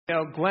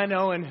Glenn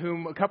Owen,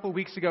 whom a couple of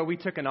weeks ago we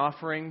took an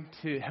offering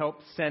to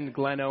help send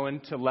Glenn Owen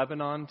to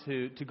Lebanon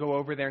to go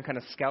over there and kind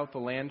of scout the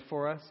land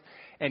for us.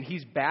 And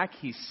he's back.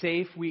 He's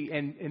safe.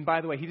 And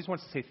by the way, he just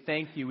wants to say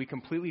thank you. We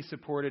completely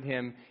supported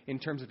him in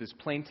terms of his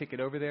plane ticket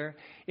over there.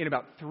 In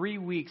about 3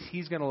 weeks,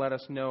 he's going to let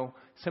us know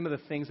some of the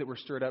things that were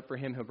stirred up for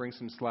him. He'll bring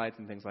some slides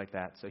and things like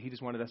that. So he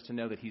just wanted us to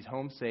know that he's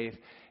home safe,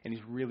 and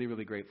he's really,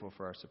 really grateful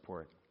for our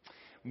support.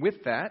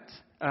 With that,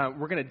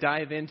 we're going to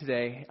dive in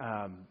today.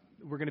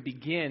 We're going to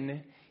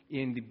begin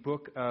in the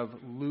book of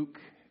Luke.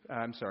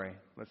 We're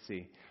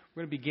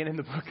going to begin in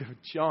the book of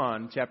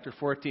John, chapter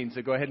 14.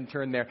 So go ahead and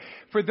turn there.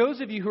 For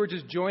those of you who are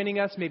just joining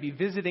us, maybe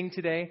visiting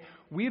today,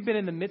 we have been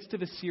in the midst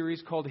of a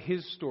series called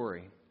His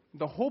Story.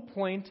 The whole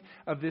point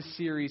of this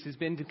series has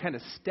been to kind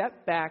of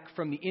step back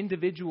from the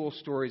individual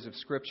stories of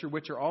Scripture,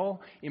 which are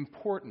all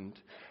important,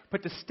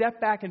 but to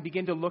step back and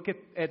begin to look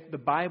at the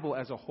Bible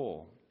as a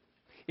whole.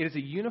 It is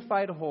a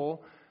unified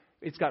whole.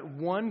 It's got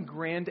one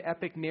grand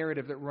epic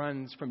narrative that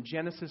runs from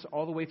Genesis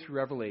all the way through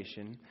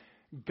Revelation.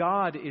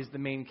 God is the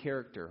main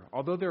character.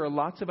 Although there are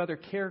lots of other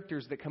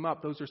characters that come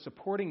up, those are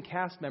supporting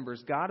cast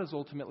members. God is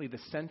ultimately the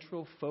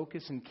central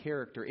focus and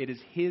character. It is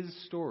His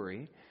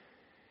story.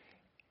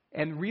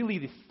 And really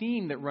the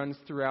theme that runs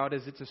throughout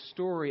is it's a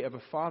story of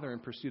a father in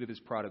pursuit of his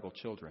prodigal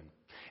children.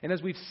 And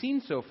as we've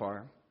seen so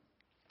far,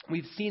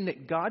 we've seen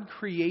that God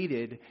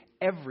created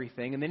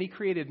everything, and then He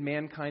created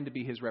mankind to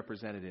be His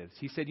representatives.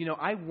 He said,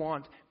 I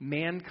want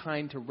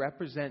mankind to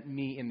represent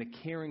me in the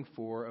caring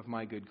for of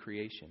my good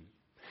creation.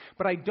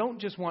 But I don't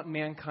just want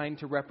mankind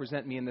to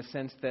represent me in the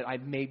sense that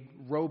I've made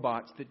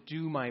robots that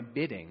do my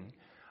bidding.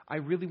 I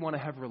really want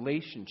to have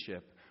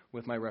relationship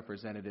with my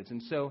representatives.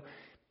 And so,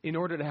 in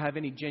order to have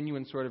any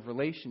genuine sort of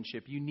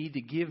relationship, you need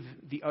to give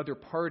the other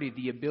party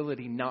the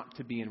ability not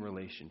to be in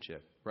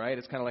relationship, right?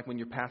 It's kind of like when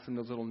you're passing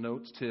those little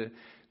notes to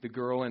the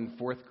girl in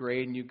 4th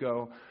grade and you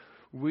go,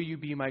 "Will you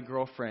be my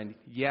girlfriend?"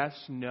 Yes,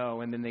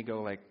 no. And then they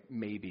go like,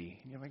 "Maybe."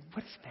 And you're like,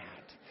 "What's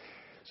that?"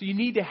 So you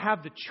need to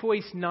have the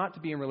choice not to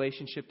be in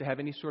relationship to have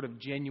any sort of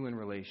genuine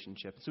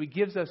relationship. So He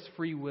gives us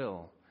free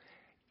will,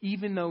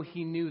 even though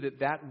He knew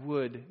that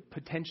would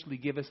potentially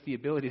give us the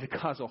ability to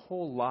cause a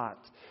whole lot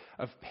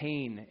of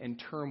pain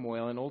and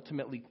turmoil and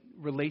ultimately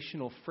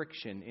relational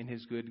friction in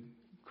His good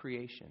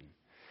creation.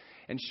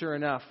 And sure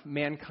enough,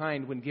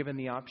 mankind, when given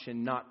the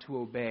option not to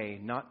obey,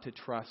 not to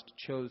trust,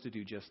 chose to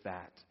do just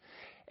that.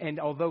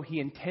 And although He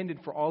intended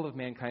for all of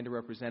mankind to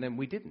represent Him,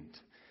 we didn't.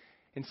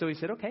 And so He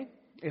said, okay,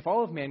 if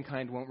all of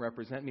mankind won't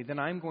represent me, then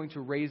I'm going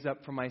to raise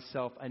up for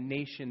myself a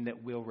nation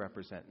that will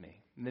represent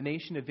me. And the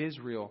nation of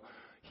Israel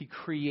He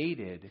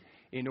created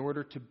in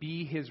order to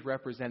be His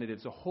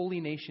representatives, a holy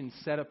nation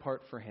set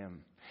apart for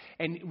Him.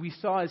 And we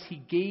saw as He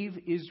gave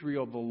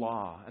Israel the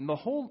law. And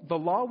the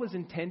law was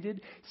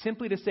intended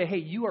simply to say, hey,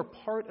 you are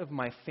part of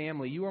my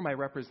family. You are my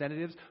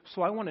representatives.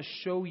 So I want to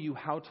show you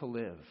how to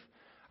live.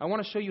 I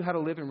want to show you how to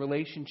live in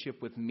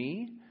relationship with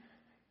me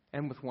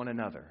and with one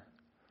another.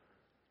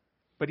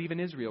 But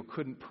even Israel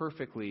couldn't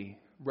perfectly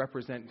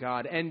represent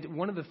God. And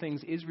one of the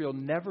things Israel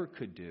never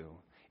could do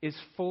is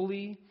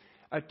fully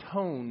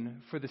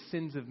atone for the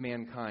sins of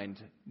mankind,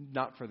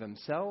 not for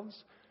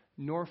themselves,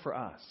 nor for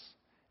us.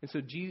 And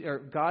so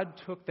God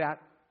took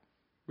that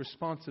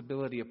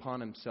responsibility upon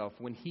Himself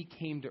when He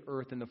came to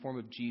earth in the form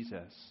of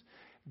Jesus,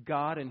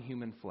 God in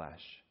human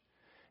flesh.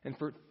 And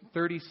for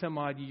 30 some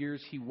odd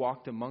years, He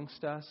walked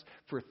amongst us.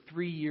 For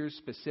 3 years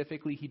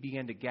specifically, He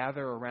began to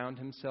gather around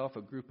Himself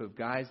a group of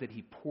guys that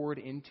He poured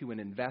into and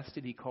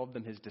invested. He called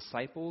them His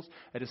disciples.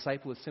 A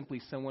disciple is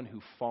simply someone who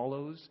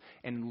follows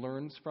and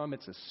learns from.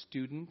 It's a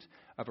student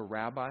of a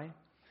rabbi.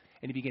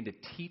 And He began to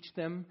teach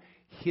them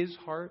His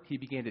heart. He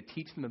began to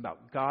teach them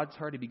about God's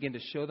heart. He began to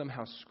show them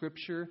how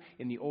Scripture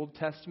in the Old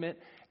Testament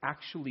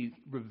actually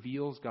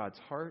reveals God's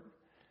heart.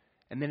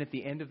 And then at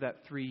the end of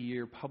that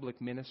 3-year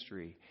public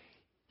ministry,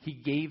 He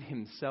gave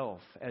Himself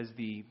as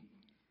the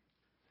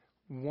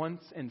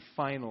once and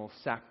final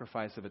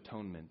sacrifice of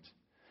atonement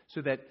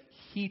so that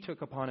He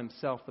took upon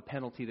Himself the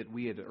penalty that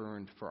we had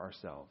earned for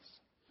ourselves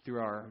through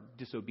our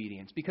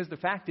disobedience. Because the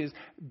fact is,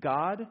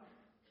 God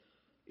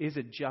is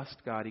a just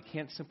God. He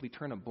can't simply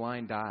turn a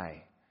blind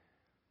eye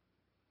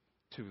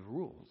to the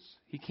rules.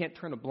 He can't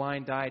turn a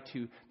blind eye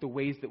to the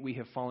ways that we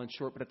have fallen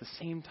short, but at the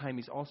same time,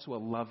 He's also a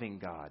loving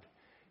God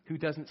who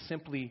doesn't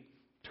simply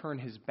turn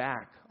His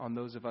back on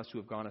those of us who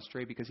have gone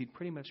astray, because He'd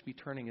pretty much be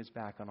turning His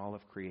back on all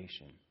of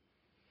creation.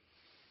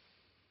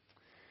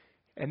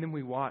 And then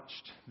we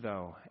watched,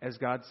 though, as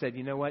God said,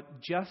 you know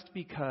what? Just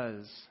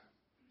because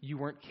you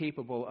weren't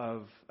capable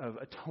of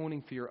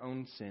atoning for your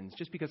own sins,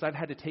 just because I've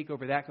had to take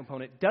over that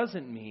component,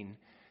 doesn't mean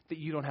that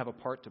you don't have a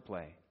part to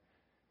play.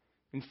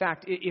 In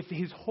fact, if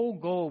His whole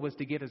goal was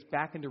to get us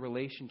back into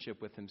relationship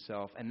with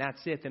Himself, and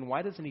that's it, then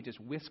why doesn't He just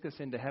whisk us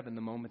into heaven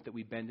the moment that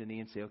we bend a knee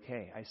and say,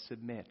 okay, I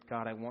submit.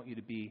 God, I want you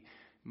to be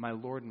my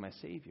Lord and my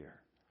Savior.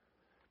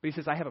 But He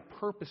says, I have a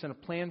purpose and a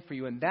plan for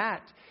you. And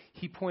that,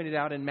 He pointed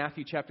out in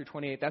Matthew chapter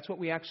 28, that's what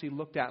we actually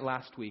looked at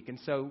last week. And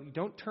so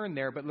don't turn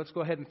there, but let's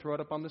go ahead and throw it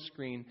up on the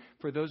screen.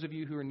 For those of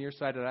you who are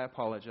nearsighted, I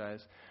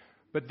apologize.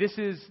 But this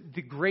is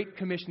the Great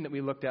Commission that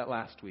we looked at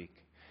last week.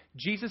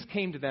 Jesus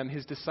came to them,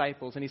 his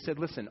disciples, and he said,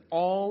 listen,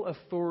 all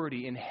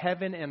authority in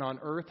heaven and on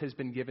earth has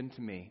been given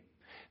to me.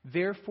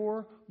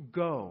 Therefore,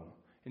 go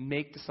and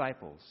make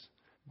disciples,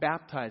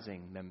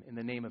 baptizing them in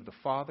the name of the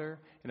Father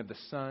and of the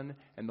Son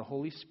and the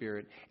Holy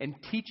Spirit, and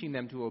teaching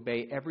them to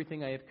obey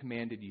everything I have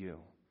commanded you.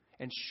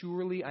 And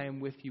surely I am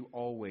with you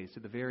always to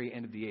the very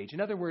end of the age.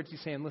 In other words,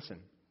 he's saying, listen,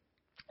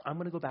 I'm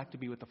going to go back to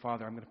be with the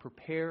Father. I'm going to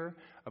prepare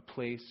a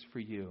place for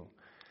you.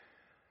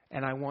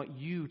 And I want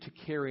you to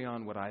carry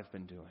on what I've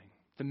been doing.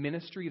 The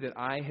ministry that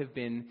I have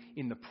been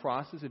in the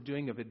process of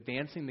doing, of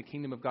advancing the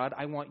kingdom of God,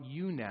 I want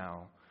you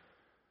now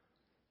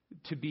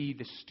to be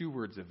the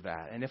stewards of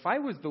that. And if I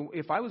was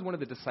one of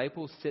the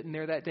disciples sitting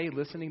there that day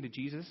listening to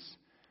Jesus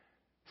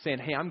saying,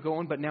 hey, I'm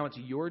going, but now it's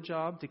your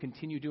job to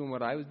continue doing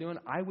what I was doing,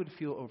 I would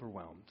feel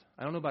overwhelmed.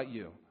 I don't know about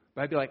you,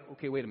 but I'd be like,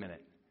 okay, wait a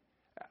minute.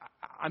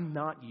 I'm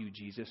not you,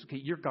 Jesus. Okay,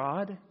 you're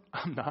God.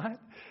 I'm not.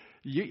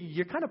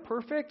 You're kind of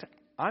perfect.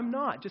 I'm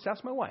not. Just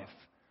ask my wife.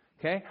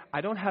 Okay? I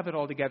don't have it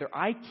all together.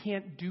 I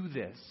can't do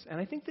this. And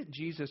I think that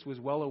Jesus was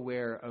well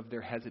aware of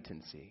their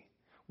hesitancy,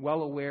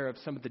 well aware of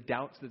some of the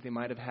doubts that they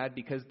might have had,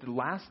 because the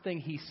last thing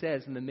he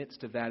says in the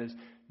midst of that is,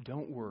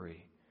 don't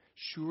worry.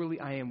 Surely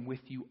I am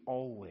with you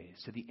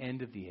always to the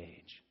end of the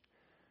age.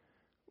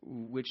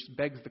 Which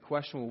begs the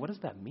question, well, what does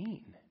that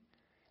mean?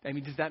 I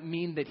mean, does that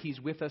mean that he's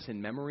with us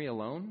in memory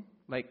alone?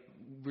 Like,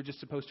 we're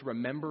just supposed to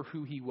remember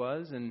who he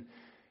was? And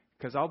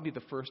because I'll be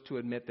the first to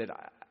admit that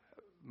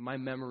my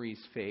memories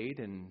fade,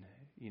 and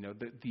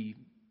the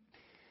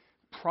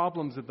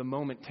problems of the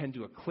moment tend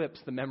to eclipse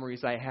the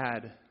memories I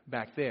had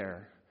back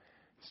there.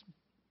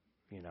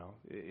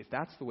 If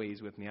that's the way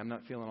he's with me, I'm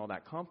not feeling all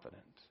that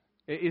confident.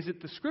 Is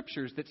it the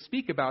scriptures that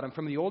speak about him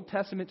from the Old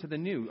Testament to the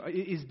New?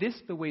 Is this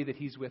the way that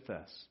he's with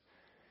us?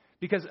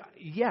 Because,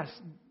 yes,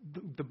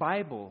 the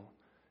Bible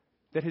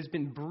that has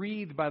been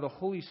breathed by the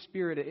Holy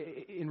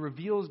Spirit and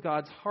reveals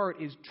God's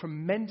heart is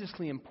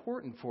tremendously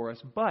important for us.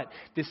 But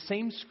this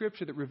same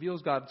scripture that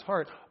reveals God's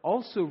heart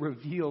also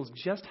reveals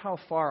just how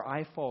far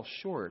I fall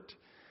short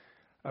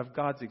of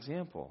God's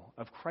example,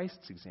 of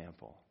Christ's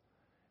example.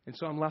 And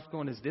so I'm left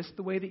going, is this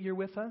the way that you're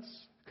with us?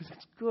 Because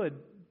it's good,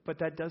 but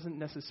that doesn't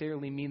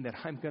necessarily mean that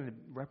I'm going to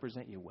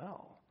represent you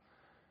well.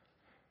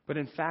 But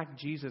in fact,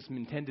 Jesus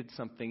intended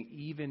something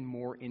even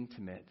more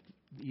intimate,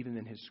 even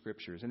in his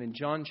scriptures. And in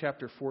John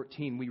chapter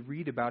 14, we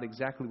read about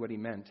exactly what he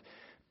meant.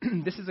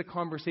 This is a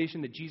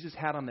conversation that Jesus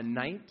had on the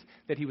night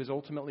that he was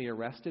ultimately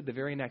arrested. The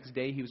very next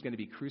day, he was going to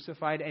be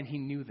crucified, and he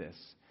knew this.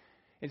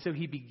 And so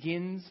he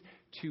begins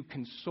to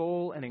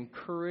console and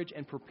encourage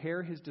and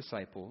prepare his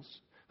disciples,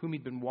 whom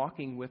he'd been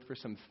walking with for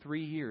some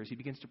 3 years. He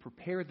begins to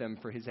prepare them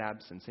for his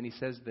absence. And he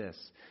says this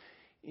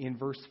in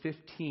verse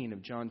 15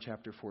 of John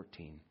chapter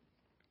 14.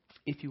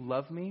 If you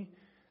love me,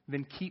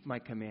 then keep my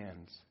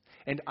commands.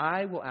 And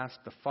I will ask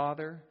the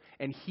Father,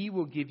 and he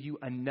will give you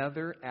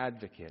another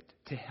advocate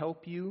to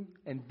help you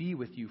and be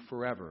with you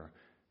forever,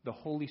 the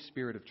Holy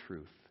Spirit of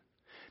truth.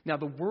 Now,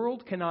 the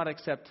world cannot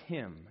accept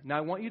him. Now,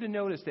 I want you to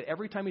notice that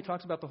every time he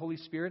talks about the Holy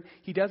Spirit,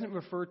 he doesn't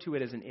refer to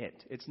it as an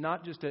it. It's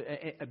not just an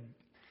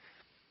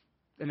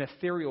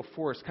ethereal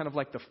force, kind of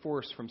like the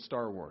Force from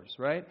Star Wars,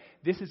 right?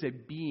 This is a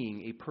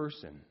being, a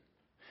person.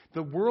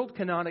 The world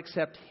cannot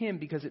accept him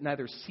because it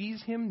neither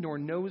sees him nor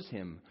knows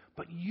him,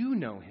 but you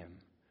know him,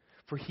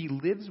 for he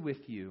lives with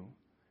you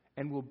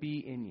and will be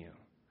in you.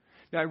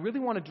 Now, I really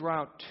want to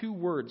draw out 2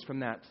 words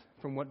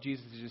from what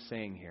Jesus is just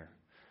saying here.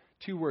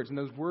 2 words, and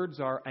those words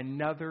are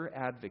another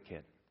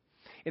advocate.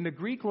 In the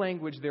Greek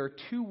language, there are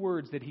 2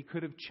 words that he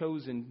could have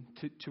chosen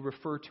to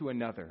refer to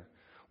another.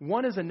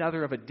 One is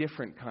another of a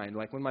different kind,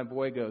 like when my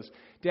boy goes,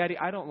 Daddy,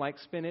 I don't like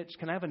spinach.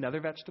 Can I have another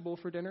vegetable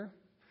for dinner?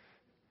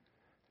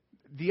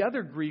 The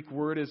other Greek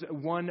word is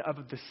one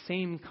of the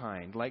same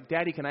kind, like,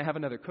 Daddy, can I have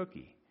another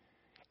cookie?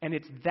 And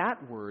it's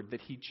that word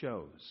that he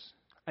chose,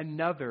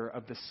 another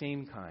of the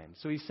same kind.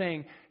 So he's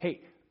saying,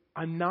 hey,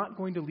 I'm not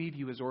going to leave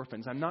you as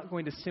orphans. I'm not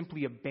going to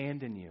simply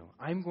abandon you.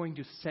 I'm going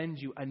to send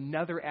you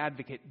another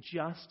advocate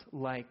just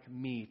like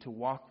me to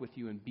walk with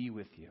you and be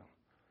with you.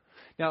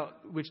 Now,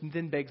 which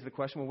then begs the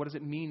question, well, what does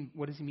it mean?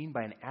 What does he mean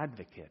by an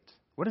advocate?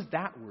 What does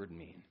that word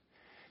mean?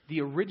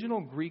 The original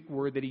Greek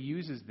word that he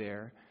uses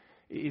there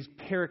is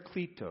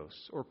parakletos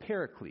or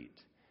paraclete.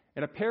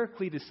 And a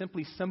paraclete is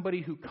simply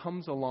somebody who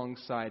comes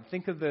alongside.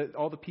 Think of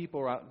all the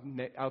people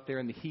out there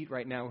in the heat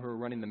right now who are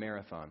running the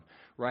marathon,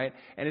 right?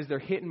 And as they're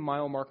hitting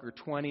mile marker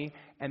 20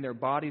 and their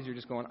bodies are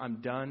just going,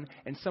 I'm done,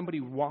 and somebody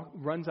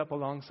runs up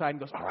alongside and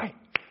goes, all right,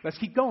 let's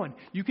keep going.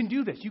 You can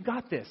do this. You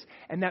got this.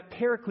 And that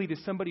paraclete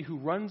is somebody who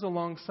runs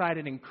alongside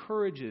and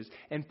encourages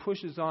and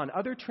pushes on.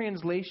 Other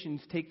translations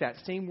take that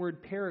same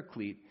word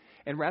paraclete,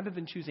 and rather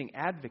than choosing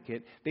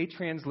advocate, they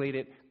translate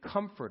it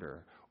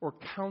comforter or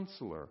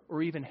counselor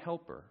or even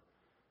helper.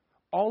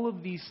 All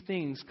of these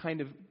things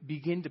kind of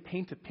begin to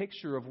paint a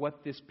picture of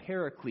what this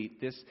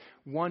paraclete, this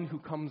one who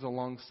comes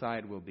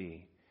alongside, will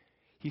be.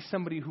 He's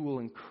somebody who will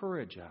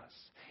encourage us,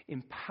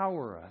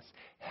 empower us,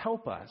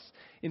 help us.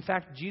 In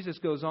fact, Jesus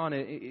goes on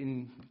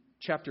in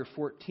chapter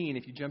 14,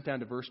 if you jump down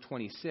to verse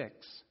 26,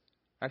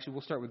 actually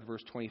we'll start with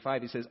verse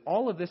 25. He says,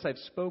 all of this I've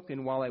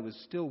spoken while I was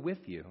still with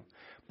you.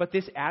 But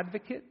this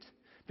advocate,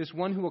 this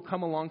one who will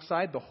come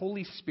alongside, the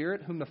Holy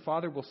Spirit, whom the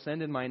Father will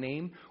send in my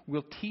name,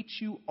 will teach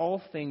you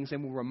all things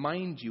and will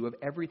remind you of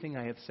everything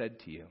I have said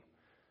to you.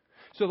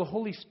 So the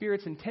Holy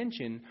Spirit's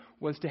intention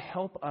was to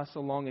help us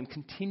along and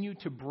continue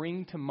to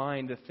bring to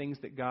mind the things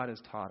that God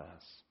has taught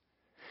us.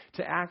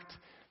 To act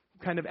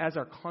kind of as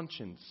our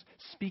conscience,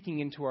 speaking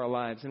into our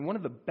lives. And one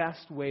of the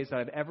best ways that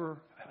I've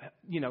ever,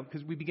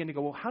 because we begin to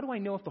go, well, how do I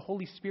know if the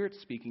Holy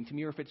Spirit's speaking to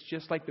me, or if it's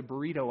just like the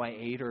burrito I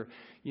ate, or,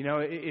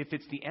 if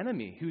it's the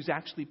enemy who's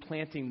actually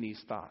planting these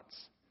thoughts?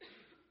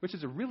 Which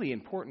is a really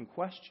important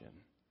question.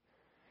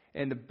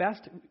 And the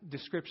best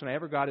description I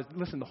ever got is,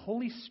 listen, the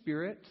Holy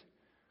Spirit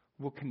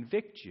will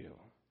convict you,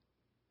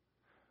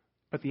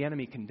 but the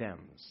enemy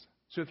condemns.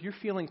 So if you're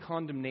feeling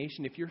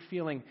condemnation, if you're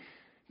feeling,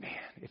 man,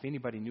 if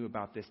anybody knew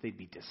about this, they'd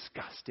be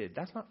disgusted.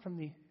 That's not from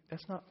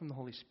the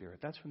Holy Spirit.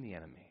 That's from the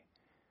enemy.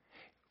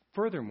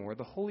 Furthermore,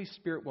 the Holy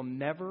Spirit will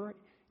never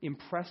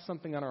impress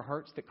something on our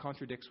hearts that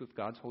contradicts with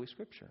God's Holy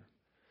Scripture.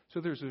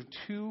 So there's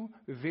two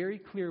very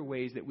clear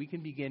ways that we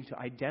can begin to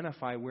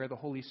identify where the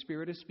Holy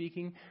Spirit is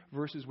speaking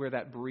versus where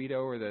that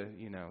burrito or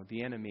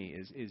the enemy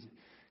is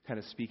kind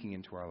of speaking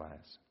into our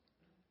lives.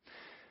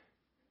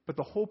 But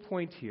the whole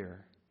point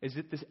here is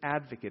that this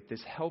advocate,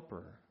 this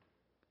helper,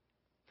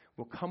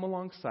 will come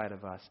alongside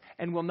of us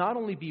and will not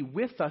only be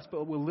with us,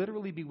 but will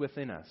literally be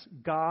within us.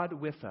 God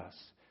with us,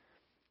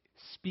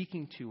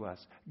 speaking to us,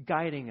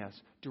 guiding us,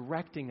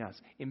 directing us,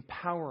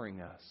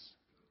 empowering us.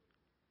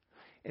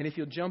 And if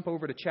you'll jump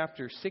over to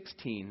chapter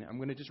 16, I'm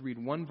going to just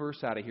read one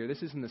verse out of here.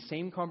 This is in the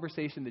same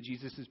conversation that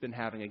Jesus has been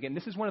having. Again,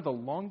 this is one of the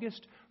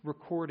longest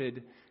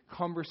recorded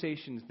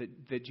conversations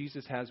that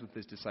Jesus has with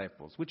his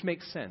disciples, which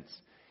makes sense.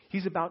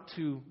 He's about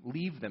to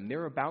leave them.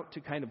 They're about to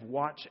kind of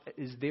watch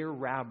as their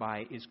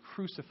rabbi is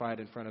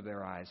crucified in front of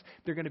their eyes.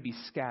 They're going to be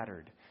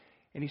scattered.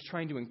 And he's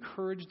trying to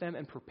encourage them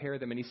and prepare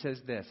them. And he says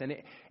this, and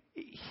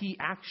he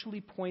actually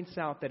points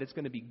out that it's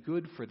going to be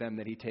good for them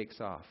that he takes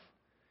off.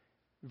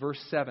 Verse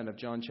 7 of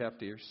John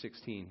chapter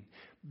 16.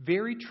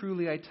 Very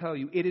truly I tell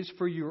you, it is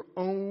for your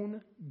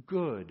own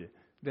good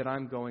that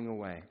I'm going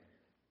away.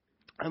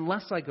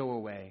 Unless I go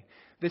away,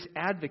 this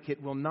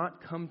advocate will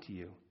not come to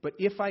you. But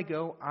if I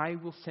go, I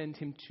will send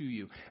him to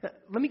you.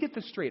 Let me get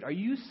this straight. Are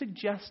you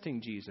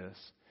suggesting, Jesus,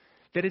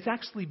 that it's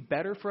actually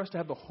better for us to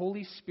have the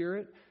Holy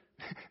Spirit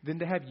than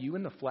to have you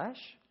in the flesh?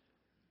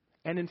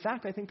 And in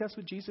fact, I think that's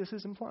what Jesus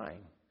is implying.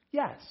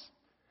 Yes.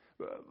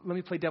 Let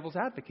me play devil's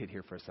advocate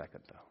here for a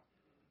second, though.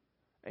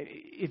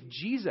 If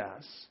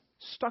Jesus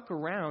stuck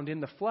around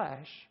in the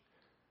flesh,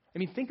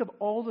 think of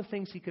all the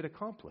things he could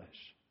accomplish.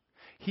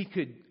 He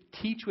could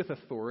teach with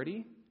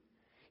authority.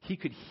 He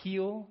could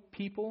heal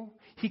people.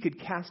 He could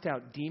cast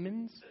out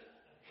demons.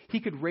 He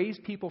could raise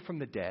people from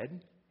the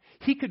dead.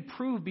 He could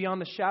prove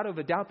beyond the shadow of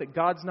a doubt that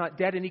God's not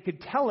dead, and he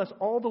could tell us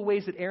all the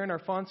ways that Aaron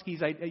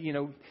Arfonsky's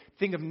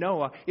thing of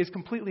Noah is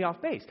completely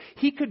off base.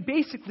 He could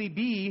basically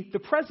be the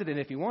president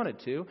if he wanted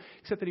to,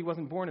 except that he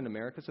wasn't born in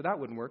America, so that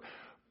wouldn't work.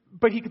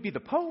 But he could be the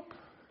Pope.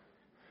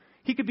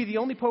 He could be the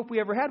only Pope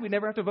we ever had. We'd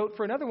never have to vote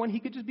for another one. He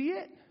could just be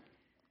it.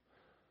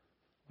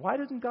 Why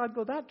doesn't God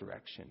go that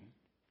direction?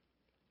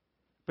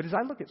 But as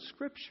I look at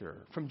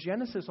Scripture, from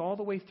Genesis all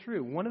the way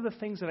through, one of the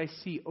things that I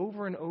see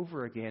over and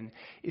over again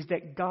is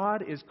that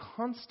God is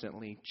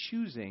constantly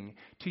choosing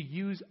to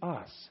use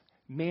us,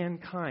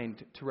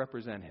 mankind, to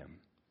represent him.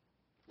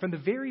 From the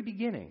very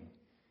beginning,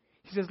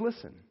 he says,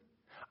 listen,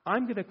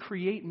 I'm going to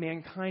create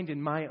mankind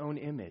in my own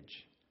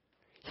image.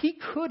 He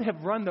could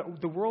have run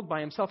the world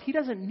by himself. He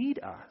doesn't need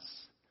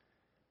us.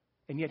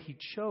 And yet he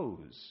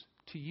chose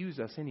to use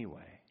us anyway.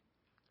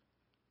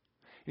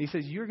 And he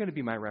says, you're going to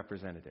be my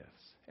representatives.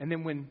 And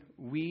then when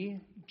we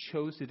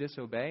chose to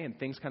disobey and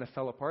things kind of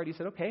fell apart, he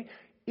said, okay,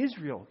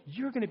 Israel,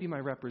 you're going to be my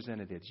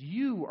representatives.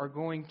 You are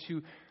going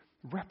to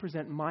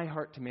represent my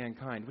heart to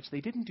mankind, which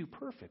they didn't do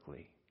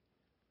perfectly.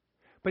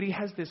 But he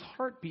has this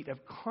heartbeat of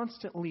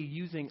constantly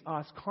using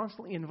us,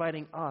 constantly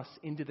inviting us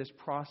into this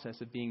process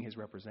of being his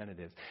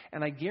representatives.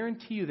 And I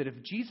guarantee you that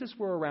if Jesus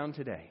were around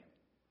today,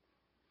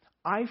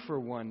 I, for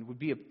one, would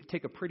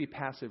take a pretty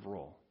passive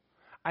role.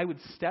 I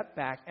would step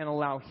back and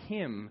allow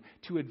him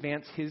to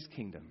advance his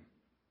kingdom.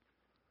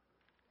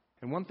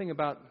 And one thing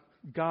about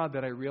God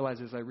that I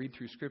realize as I read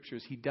through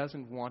Scriptures, he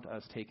doesn't want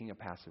us taking a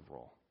passive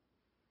role.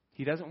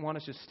 He doesn't want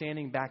us just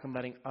standing back and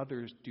letting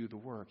others do the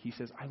work. He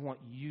says, I want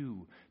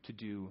you to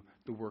do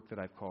the work that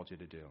I've called you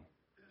to do.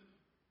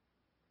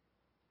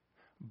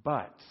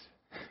 But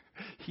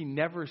he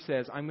never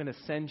says, I'm going to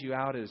send you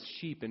out as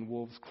sheep in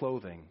wolves'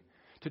 clothing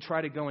to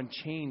try to go and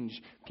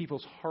change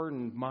people's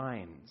hardened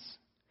minds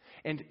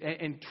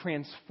and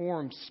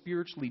transform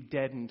spiritually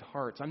deadened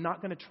hearts. I'm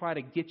not going to try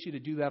to get you to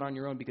do that on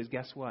your own, because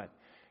guess what?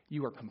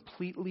 You are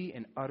completely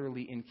and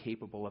utterly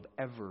incapable of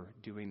ever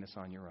doing this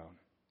on your own.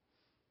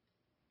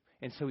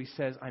 And so he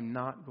says, I'm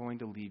not going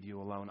to leave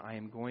you alone. I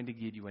am going to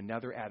give you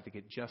another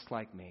advocate just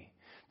like me.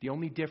 The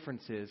only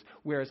difference is,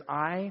 whereas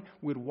I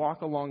would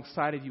walk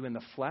alongside of you in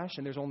the flesh,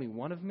 and there's only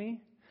one of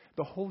me,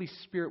 the Holy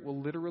Spirit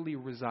will literally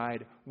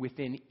reside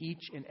within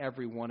each and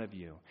every one of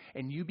you.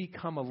 And you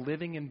become a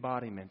living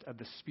embodiment of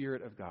the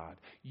Spirit of God.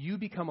 You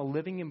become a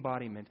living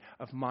embodiment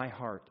of my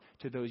heart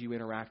to those you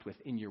interact with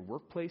in your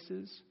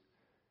workplaces,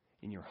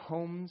 in your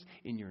homes,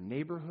 in your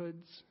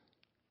neighborhoods,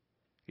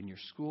 in your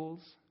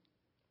schools.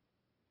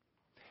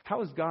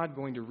 How is God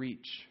going to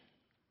reach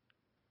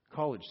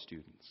college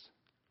students?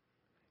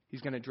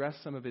 He's going to dress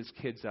some of his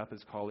kids up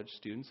as college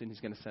students, and he's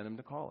going to send them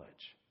to college.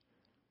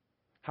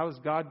 How is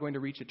God going to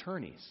reach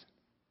attorneys?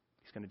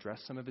 He's going to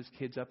dress some of his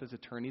kids up as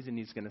attorneys, and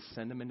he's going to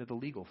send them into the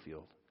legal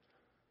field.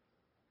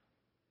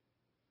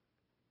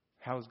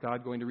 How is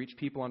God going to reach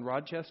people on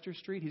Rochester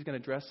Street? He's going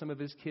to dress some of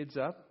his kids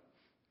up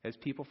as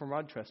people from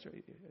Rochester.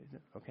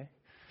 Okay.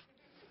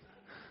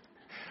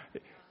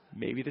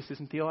 Maybe this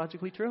isn't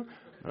theologically true.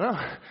 I don't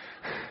know.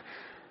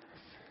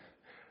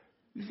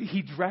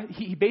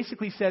 He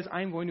basically says,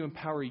 I'm going to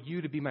empower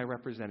you to be my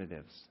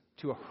representatives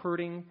to a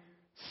hurting,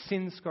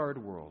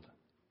 sin-scarred world.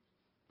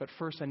 But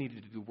first I need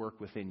to do work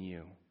within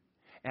you.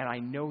 And I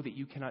know that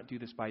you cannot do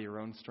this by your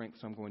own strength,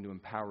 so I'm going to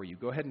empower you.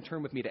 Go ahead and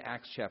turn with me to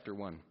Acts chapter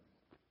 1.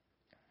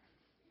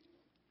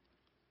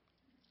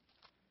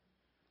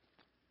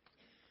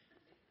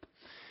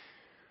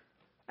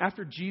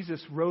 After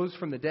Jesus rose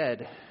from the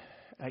dead,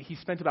 he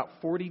spent about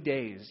 40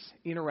 days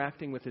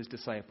interacting with his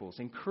disciples,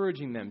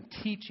 encouraging them,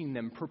 teaching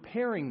them,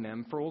 preparing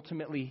them for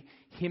ultimately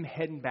him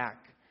heading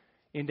back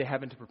into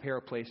heaven to prepare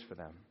a place for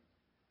them.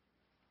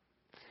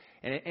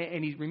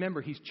 And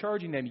remember, he's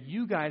charging them,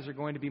 you guys are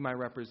going to be my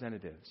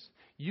representatives.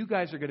 You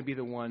guys are going to be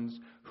the ones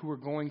who are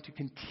going to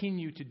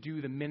continue to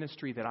do the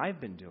ministry that I've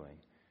been doing.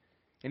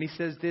 And he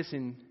says this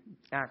in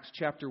Acts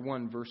chapter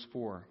 1, verse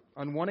 4.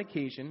 On one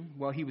occasion,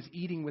 while he was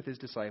eating with his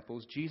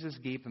disciples, Jesus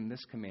gave them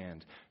this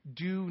command: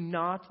 do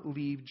not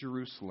leave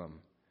Jerusalem,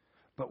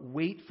 but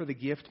wait for the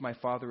gift my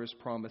Father has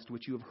promised,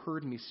 which you have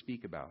heard me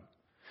speak about.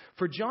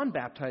 For John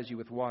baptized you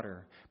with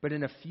water, but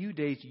in a few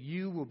days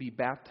you will be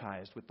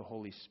baptized with the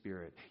Holy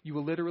Spirit. You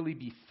will literally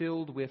be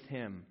filled with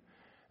him. And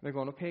they're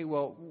going, okay,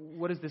 well,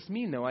 what does this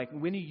mean, though? Like,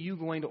 when are you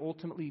going to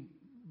ultimately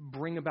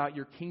bring about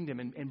your kingdom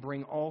and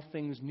bring all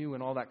things new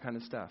and all that kind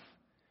of stuff?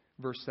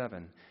 Verse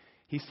 7.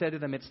 He said to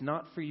them, it's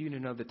not for you to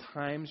know the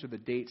times or the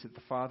dates that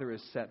the Father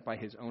has set by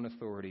his own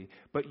authority,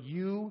 but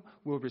you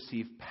will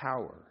receive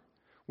power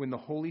when the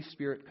Holy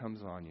Spirit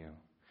comes on you.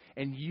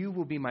 And you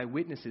will be my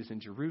witnesses in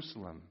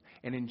Jerusalem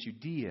and in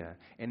Judea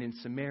and in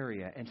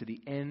Samaria and to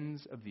the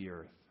ends of the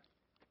earth.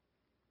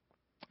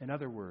 In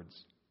other words,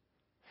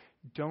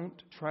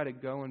 don't try to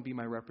go and be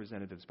my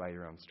representatives by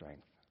your own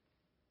strength.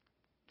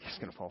 You're just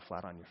going to fall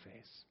flat on your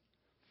face.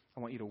 I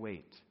want you to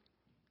wait.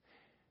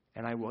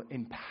 And I will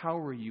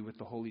empower you with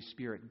the Holy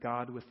Spirit,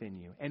 God within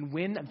you. And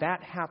when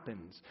that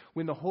happens,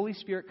 when the Holy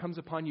Spirit comes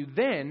upon you,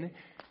 then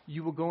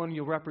you will go and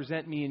you'll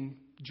represent me in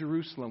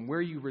Jerusalem,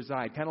 where you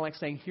reside, kind of like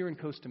saying here in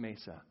Costa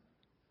Mesa.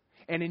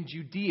 And in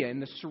Judea, in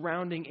the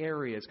surrounding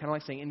areas, kind of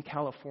like saying in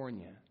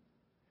California.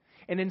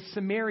 And in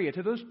Samaria,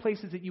 to those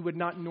places that you would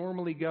not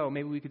normally go.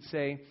 Maybe we could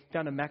say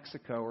down to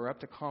Mexico or up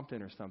to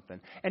Compton or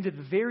something. And to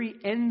the very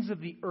ends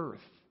of the earth,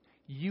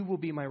 you will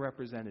be my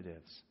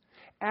representatives.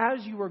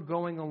 As you are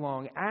going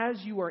along, as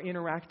you are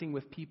interacting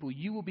with people,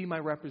 you will be my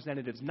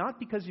representatives, not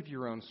because of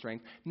your own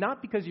strength,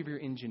 not because of your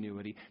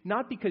ingenuity,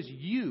 not because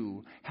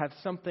you have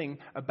something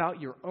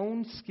about your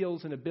own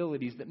skills and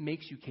abilities that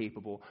makes you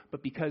capable,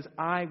 but because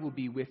I will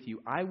be with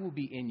you. I will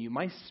be in you.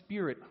 My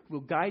Spirit will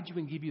guide you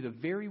and give you the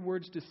very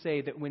words to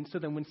say so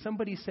that when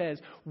somebody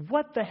says,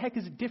 what the heck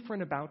is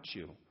different about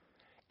you?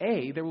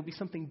 A, there will be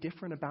something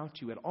different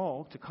about you at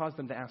all to cause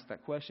them to ask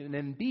that question. And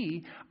then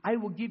B, I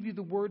will give you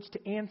the words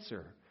to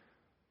answer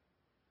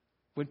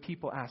when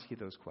people ask you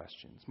those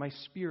questions. My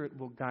Spirit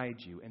will guide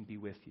you and be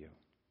with you.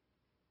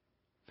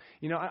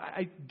 You know,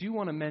 I do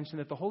want to mention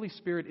that the Holy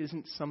Spirit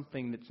isn't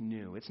something that's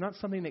new. It's not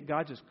something that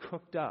God just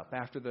cooked up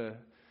after the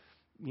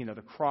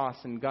cross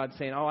and God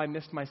saying, oh, I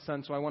missed my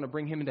son, so I want to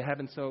bring him into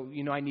heaven, so,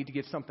 I need to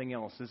give something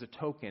else as a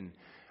token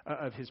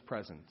of his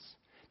presence.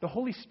 The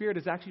Holy Spirit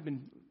has actually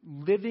been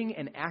living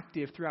and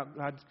active throughout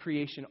God's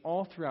creation,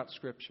 all throughout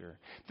Scripture.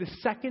 The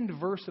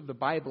second verse of the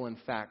Bible, in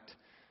fact,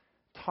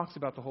 talks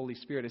about the Holy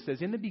Spirit. It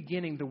says, in the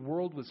beginning, the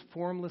world was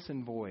formless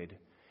and void,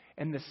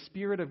 and the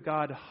Spirit of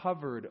God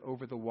hovered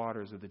over the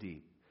waters of the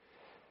deep.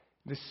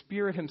 The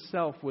Spirit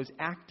himself was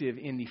active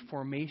in the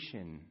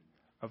formation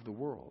of the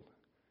world.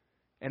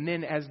 And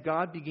then as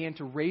God began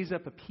to raise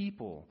up a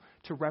people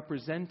to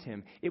represent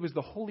him, it was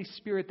the Holy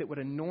Spirit that would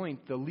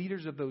anoint the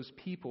leaders of those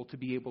people to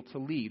be able to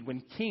lead.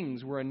 When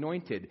kings were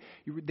anointed,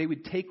 they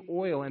would take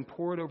oil and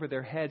pour it over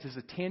their heads as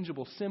a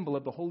tangible symbol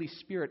of the Holy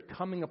Spirit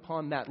coming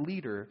upon that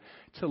leader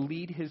to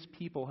lead his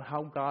people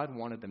how God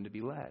wanted them to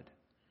be led.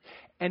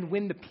 And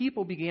when the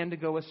people began to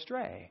go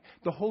astray,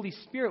 the Holy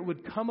Spirit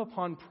would come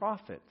upon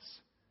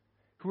prophets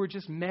who are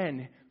just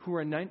men who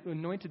are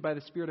anointed by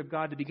the Spirit of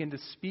God to begin to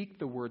speak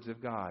the words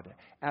of God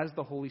as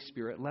the Holy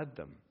Spirit led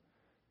them.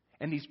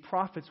 And these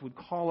prophets would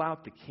call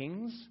out the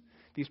kings.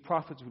 These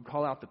prophets would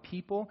call out the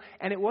people.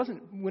 And it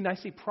wasn't, when I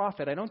say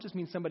prophet, I don't just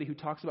mean somebody who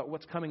talks about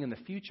what's coming in the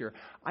future.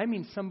 I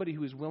mean somebody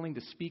who is willing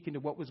to speak into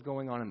what was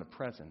going on in the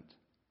present.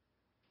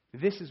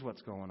 This is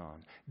what's going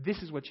on. This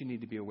is what you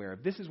need to be aware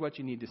of. This is what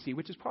you need to see,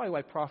 which is probably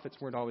why prophets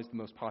weren't always the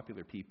most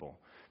popular people,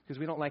 because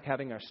we don't like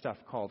having our stuff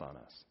called on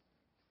us.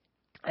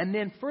 And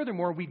then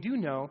furthermore, we do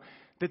know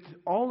that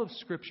all of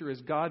Scripture is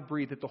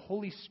God-breathed, that the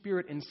Holy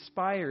Spirit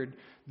inspired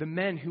the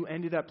men who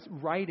ended up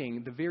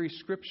writing the very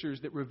Scriptures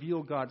that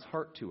reveal God's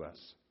heart to us.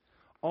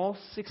 All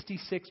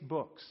 66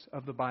 books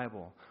of the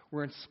Bible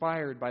were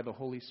inspired by the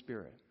Holy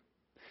Spirit.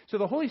 So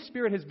the Holy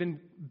Spirit has been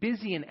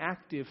busy and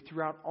active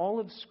throughout all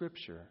of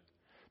Scripture,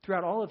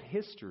 throughout all of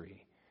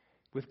history,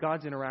 with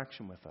God's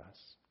interaction with us.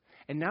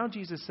 And now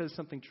Jesus says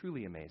something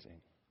truly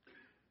amazing.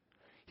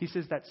 He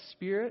says that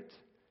Spirit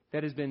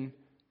that has been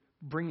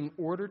bringing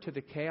order to the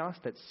chaos,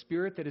 that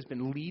Spirit that has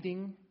been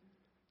leading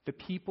the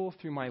people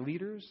through my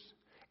leaders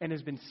and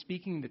has been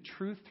speaking the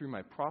truth through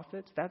my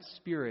prophets, that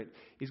Spirit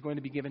is going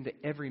to be given to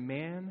every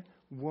man,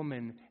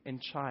 woman,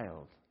 and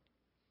child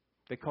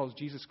that calls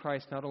Jesus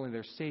Christ not only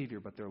their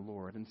Savior, but their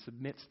Lord, and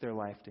submits their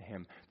life to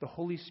Him. The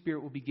Holy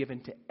Spirit will be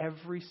given to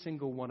every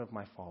single one of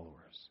my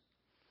followers,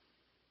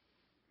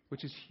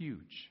 which is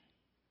huge.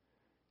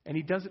 And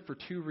He does it for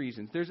two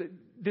reasons.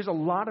 There's a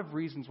lot of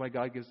reasons why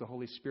God gives the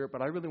Holy Spirit,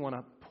 but I really want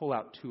to pull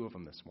out two of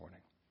them this morning.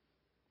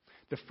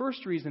 The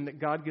first reason that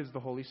God gives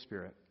the Holy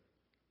Spirit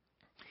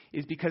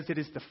is because it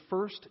is the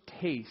first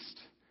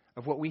taste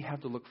of what we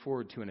have to look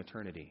forward to in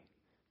eternity,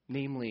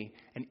 namely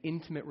an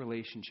intimate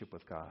relationship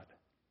with God.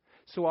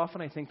 So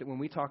often I think that when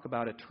we talk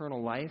about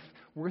eternal life,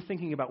 we're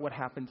thinking about what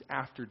happens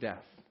after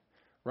death,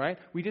 right?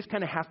 We just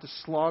kind of have to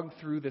slog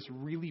through this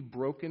really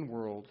broken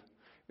world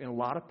in a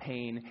lot of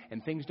pain,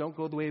 and things don't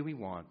go the way we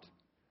want.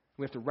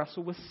 We have to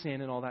wrestle with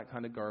sin and all that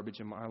kind of garbage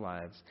in our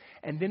lives.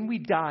 And then we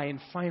die, and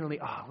finally,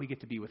 we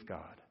get to be with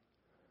God.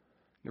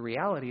 The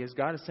reality is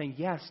God is saying,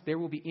 yes, there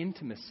will be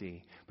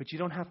intimacy, but you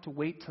don't have to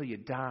wait till you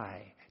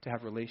die to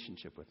have a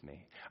relationship with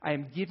me. I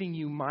am giving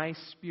you my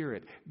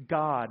Spirit,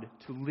 God,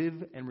 to live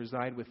and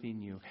reside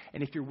within you.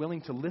 And if you're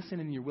willing to listen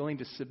and you're willing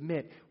to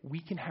submit, we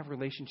can have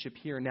relationship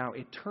here and now.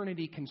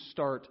 Eternity can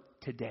start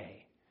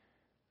today.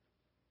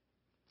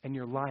 And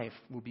your life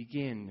will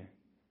begin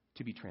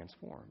to be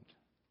transformed.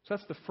 So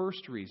that's the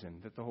first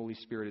reason that the Holy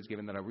Spirit is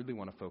given that I really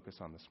want to focus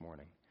on this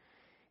morning.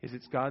 Is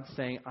it's God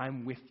saying,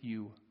 I'm with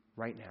you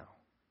right now,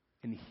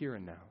 in the here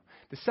and now.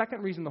 The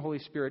second reason the Holy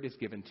Spirit is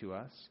given to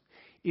us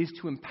is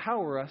to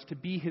empower us to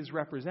be His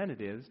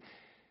representatives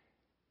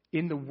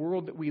in the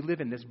world that we live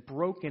in, this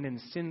broken and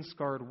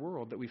sin-scarred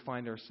world that we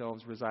find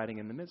ourselves residing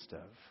in the midst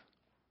of.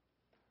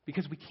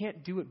 Because we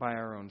can't do it by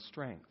our own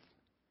strength.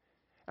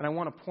 And I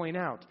want to point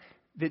out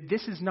that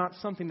this is not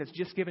something that's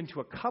just given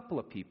to a couple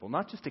of people,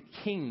 not just to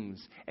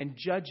kings and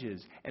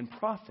judges and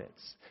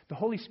prophets. The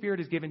Holy Spirit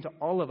is given to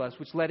all of us,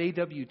 which led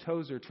A.W.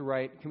 Tozer to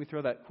write, can we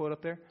throw that quote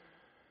up there?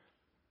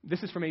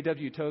 This is from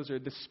A.W. Tozer.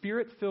 The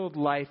Spirit-filled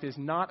life is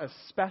not a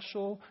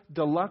special,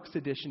 deluxe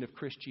edition of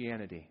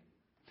Christianity.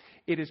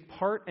 It is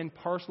part and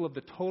parcel of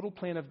the total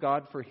plan of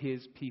God for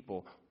His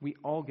people. We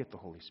all get the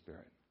Holy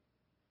Spirit.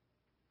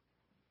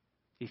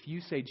 If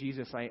you say,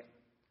 Jesus, I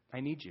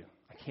need you.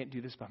 I can't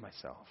do this by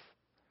myself.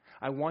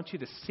 I want you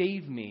to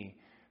save me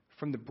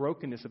from the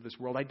brokenness of this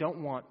world. I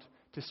don't want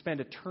to spend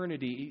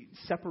eternity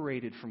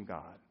separated from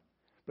God.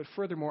 But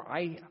furthermore,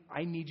 I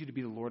need you to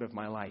be the Lord of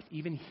my life.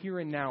 Even here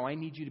and now, I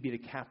need you to be the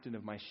captain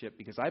of my ship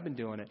because I've been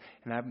doing it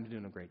and I've been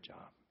doing a great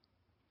job.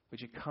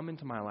 Would you come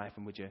into my life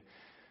and would you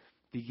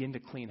begin to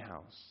clean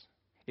house?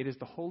 It is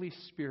the Holy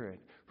Spirit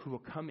who will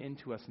come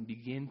into us and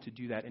begin to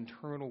do that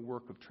internal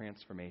work of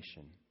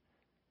transformation.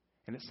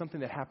 And it's something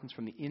that happens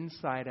from the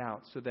inside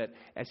out so that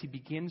as He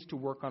begins to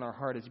work on our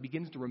heart, as He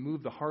begins to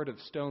remove the heart of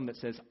stone that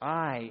says,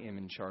 I am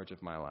in charge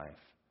of my life,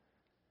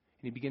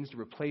 and He begins to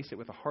replace it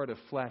with a heart of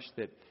flesh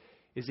that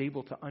is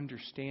able to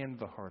understand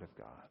the heart of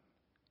God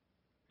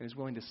and is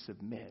willing to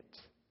submit,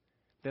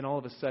 then all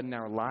of a sudden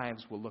our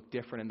lives will look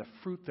different and the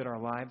fruit that our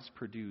lives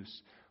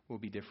produce will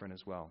be different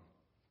as well.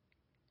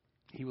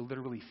 He will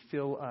literally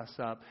fill us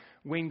up.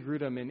 Wayne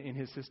Grudem in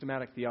his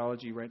systematic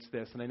theology writes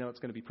this, and I know it's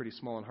going to be pretty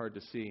small and hard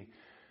to see.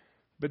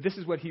 But this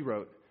is what he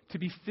wrote. To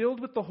be filled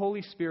with the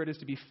Holy Spirit is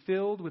to be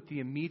filled with the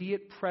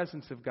immediate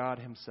presence of God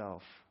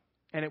Himself.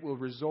 And it will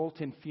result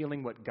in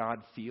feeling what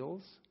God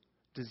feels,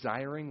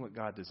 desiring what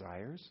God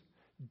desires,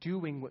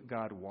 doing what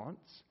God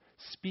wants,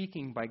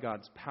 speaking by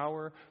God's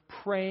power,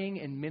 praying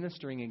and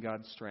ministering in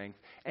God's strength,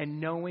 and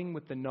knowing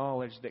with the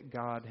knowledge that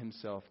God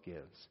Himself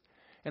gives.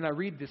 And I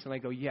read this and I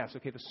go, yes,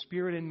 okay, the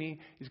Spirit in me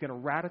is going to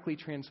radically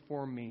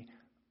transform me,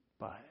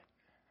 but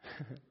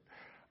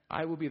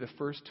I will be the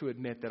first to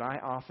admit that I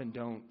often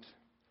don't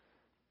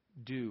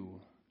do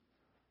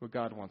what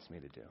God wants me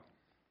to do.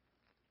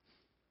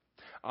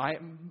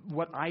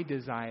 What I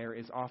desire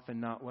is often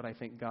not what I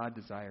think God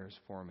desires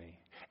for me.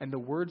 And the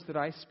words that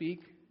I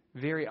speak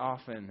very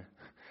often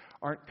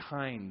aren't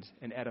kind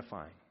and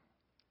edifying.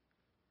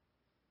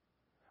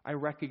 I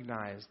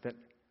recognize that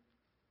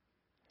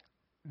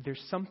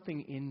there's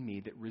something in me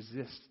that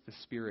resists the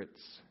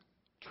Spirit's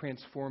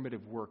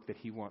transformative work that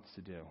He wants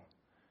to do.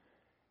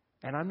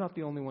 And I'm not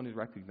the only one who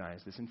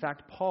recognized this. In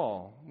fact,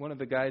 Paul, one of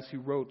the guys who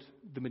wrote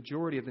the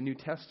majority of the New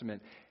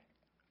Testament,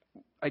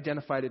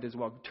 identified it as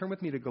well. Turn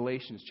with me to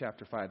Galatians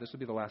chapter 5. This will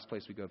be the last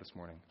place we go this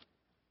morning.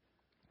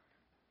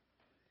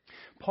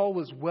 Paul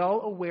was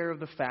well aware of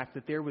the fact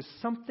that there was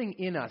something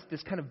in us,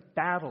 this kind of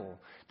battle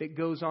that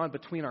goes on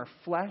between our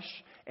flesh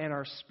and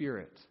our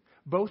spirit,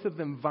 both of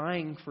them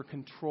vying for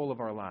control of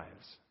our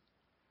lives.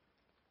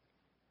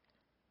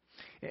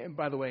 And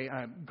by the way,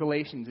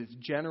 Galatians is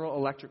General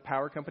Electric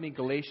Power Company.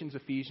 Galatians,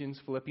 Ephesians,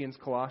 Philippians,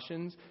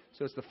 Colossians.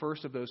 So it's the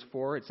first of those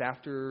four. It's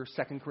after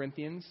 2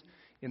 Corinthians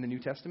in the New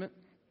Testament.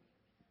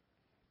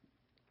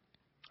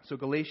 So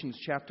Galatians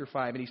chapter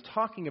 5, and he's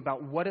talking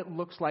about what it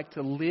looks like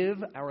to live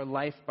our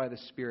life by the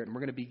Spirit. And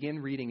we're going to begin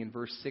reading in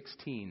verse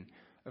 16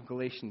 of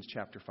Galatians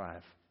chapter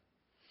 5.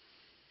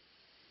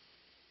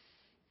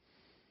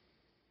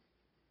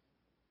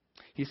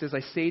 He says,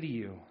 I say to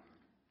you,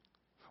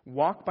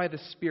 walk by the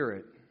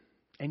Spirit,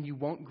 and you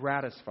won't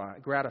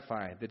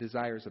gratify the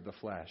desires of the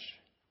flesh.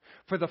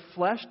 For the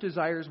flesh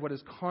desires what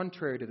is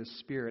contrary to the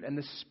Spirit, and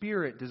the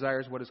Spirit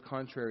desires what is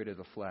contrary to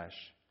the flesh.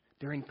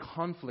 They're in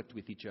conflict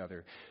with each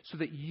other, so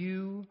that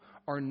you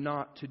are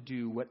not to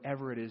do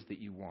whatever it is that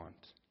you want.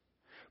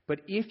 But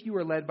if you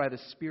are led by the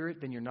Spirit,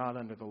 then you're not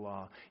under the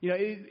law. You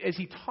know, as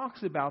he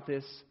talks about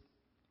this,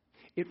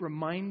 it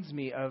reminds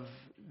me of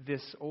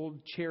this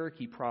old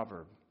Cherokee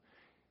proverb.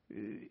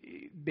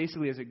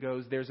 Basically, as it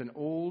goes, there's an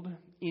old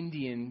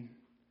Indian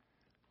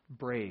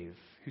brave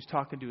who's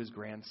talking to his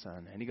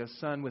grandson. And he goes,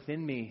 son,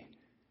 within me,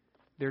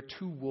 there are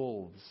two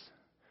wolves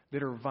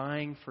that are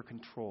vying for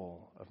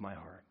control of my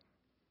heart.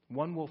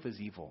 One wolf is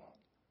evil.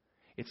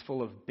 It's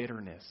full of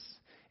bitterness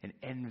and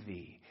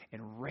envy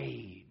and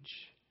rage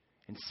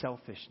and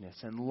selfishness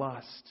and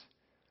lust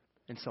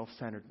and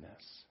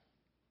self-centeredness.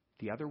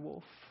 The other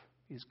wolf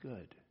is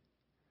good.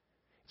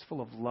 It's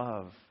full of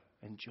love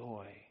and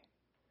joy,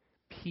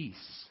 peace,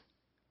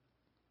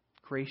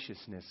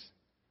 graciousness,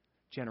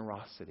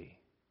 generosity.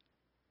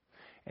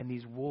 And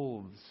these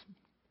wolves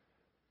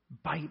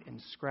bite and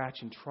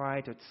scratch and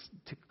try to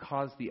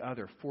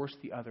force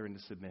the other into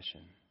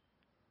submission.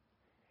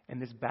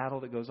 And this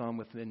battle that goes on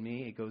within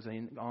me, it goes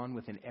on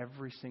within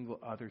every single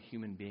other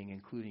human being,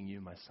 including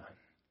you, my son.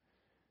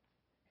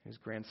 His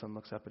grandson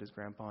looks up at his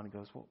grandpa and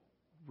goes, well,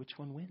 which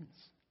one wins?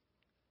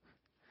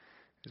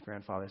 His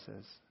grandfather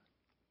says,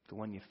 the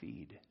one you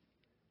feed.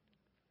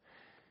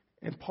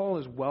 And Paul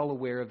is well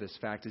aware of this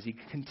fact as he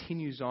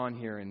continues on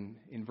here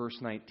in verse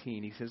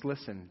 19. He says,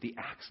 listen, the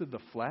acts of the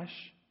flesh,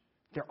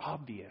 they're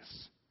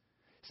obvious.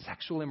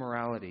 Sexual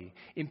immorality,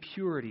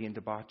 impurity and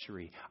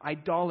debauchery,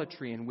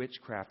 idolatry and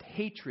witchcraft,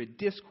 hatred,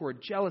 discord,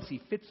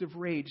 jealousy, fits of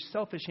rage,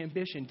 selfish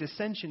ambition,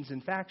 dissensions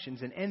and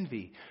factions and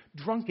envy,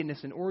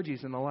 drunkenness and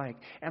orgies and the like.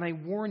 And I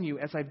warn you,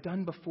 as I've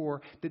done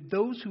before, that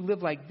those who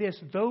live like this,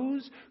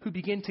 those who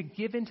begin to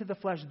give into the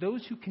flesh,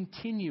 those who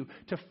continue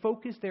to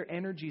focus their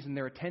energies and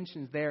their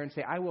attentions there and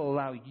say, I will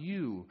allow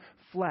you,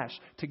 flesh,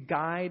 to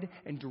guide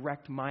and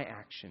direct my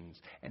actions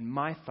and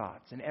my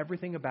thoughts and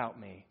everything about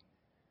me.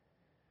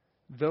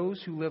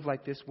 Those who live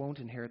like this won't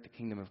inherit the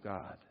kingdom of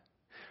God.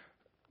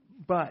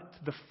 But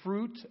the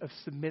fruit of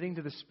submitting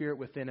to the Spirit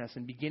within us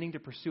and beginning to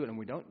pursue it, and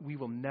we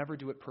will never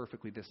do it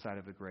perfectly this side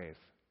of the grave.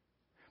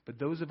 But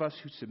those of us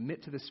who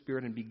submit to the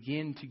Spirit and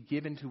begin to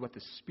give into what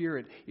the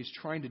Spirit is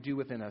trying to do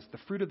within us, the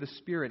fruit of the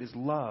Spirit is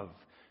love,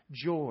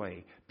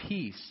 joy,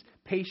 peace,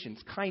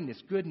 patience,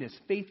 kindness, goodness,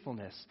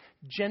 faithfulness,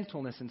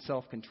 gentleness, and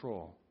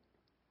self-control.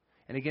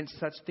 And against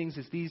such things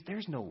as these,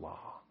 there's no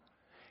law.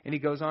 And he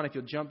goes on, if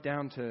you'll jump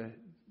down to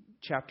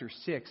chapter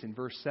 6 in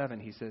verse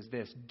 7, he says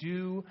this,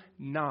 do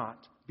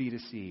not be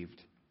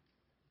deceived.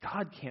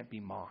 God can't be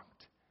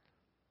mocked.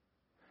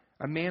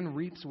 A man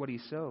reaps what he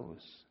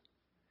sows.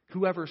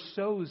 Whoever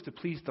sows to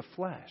please the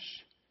flesh,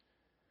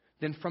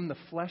 then from the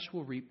flesh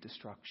will reap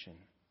destruction.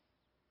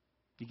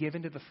 You give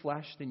into the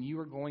flesh, then you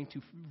are going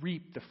to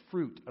reap the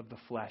fruit of the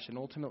flesh, and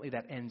ultimately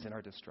that ends in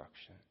our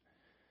destruction.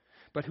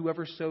 But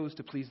whoever sows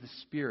to please the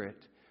Spirit,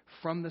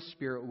 from the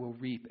Spirit will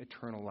reap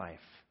eternal life.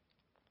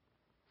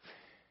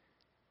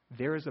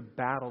 There is a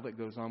battle that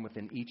goes on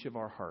within each of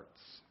our hearts,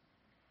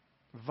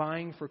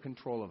 vying for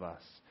control of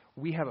us.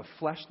 We have a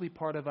fleshly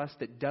part of us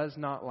that does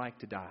not like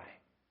to die.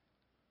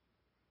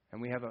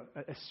 And we have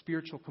a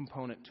spiritual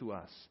component to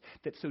us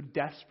that so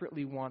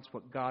desperately wants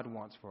what God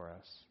wants for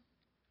us.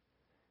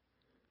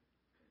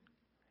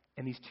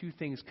 And these two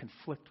things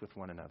conflict with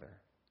one another.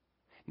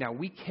 Now,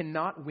 we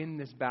cannot win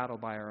this battle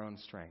by our own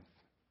strength.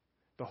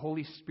 The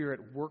Holy Spirit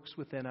works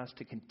within us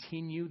to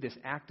continue this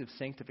act of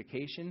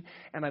sanctification.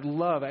 And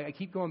I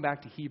keep going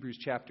back to Hebrews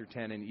chapter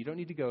 10, and you don't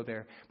need to go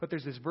there, but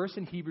there's this verse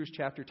in Hebrews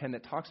chapter 10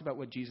 that talks about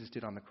what Jesus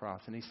did on the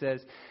cross. And he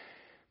says,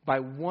 by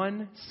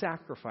one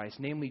sacrifice,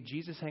 namely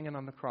Jesus hanging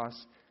on the cross,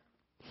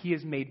 he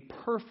is made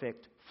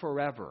perfect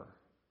forever.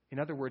 In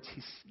other words,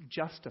 he's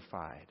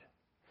justified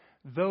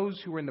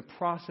those who are in the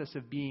process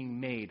of being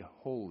made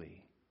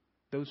holy,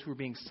 those who are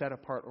being set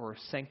apart or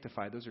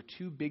sanctified. Those are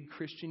two big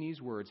Christianese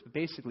words, but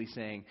basically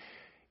saying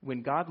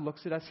when God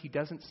looks at us, he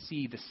doesn't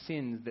see the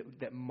sins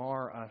that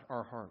mar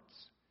our hearts.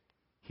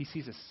 He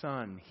sees a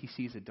son, he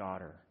sees a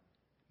daughter,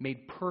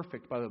 made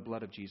perfect by the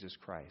blood of Jesus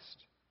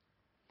Christ.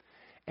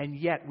 And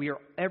yet, we are,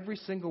 every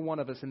single one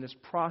of us, in this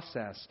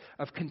process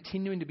of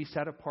continuing to be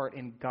set apart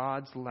in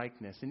God's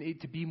likeness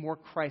and to be more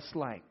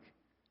Christ-like.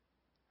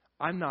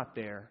 I'm not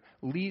there.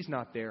 Lee's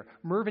not there.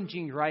 Merv and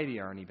Jean Grady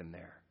aren't even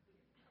there.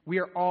 We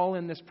are all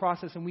in this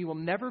process, and we will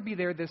never be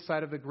there this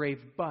side of the grave,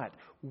 but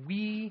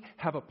we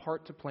have a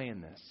part to play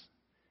in this.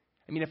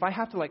 I mean, if I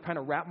have to kind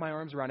of wrap my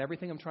arms around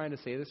everything I'm trying to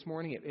say this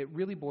morning, it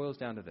really boils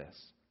down to this.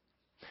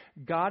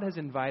 God has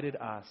invited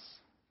us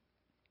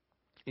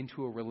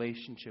into a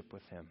relationship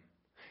with him.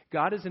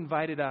 God has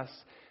invited us.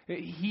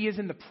 He is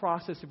in the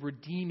process of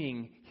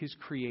redeeming his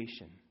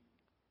creation.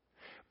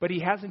 But he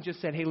hasn't just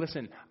said, hey,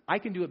 listen, I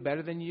can do it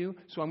better than you,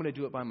 so I'm going to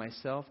do it by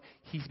myself.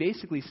 He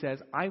basically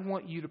says, I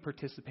want you to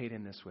participate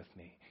in this with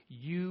me.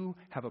 You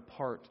have a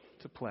part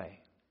to play.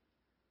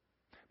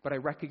 But I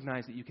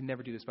recognize that you can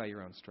never do this by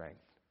your own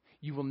strength.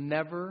 You will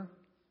never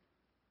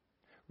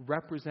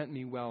represent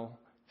me well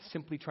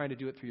simply trying to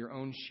do it through your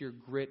own sheer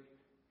grit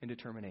and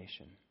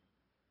determination.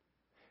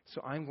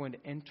 So I'm going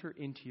to enter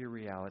into your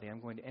reality. I'm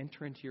going to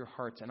enter into your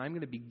hearts. And I'm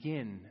going to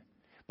begin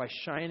by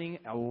shining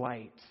a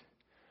light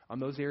on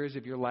those areas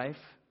of your life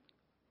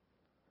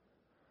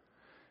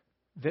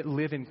that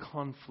live in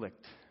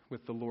conflict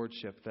with the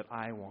lordship that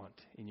I want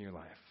in your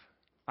life.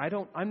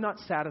 I'm not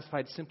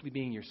satisfied simply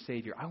being your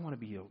Savior. I want to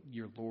be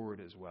your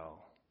Lord as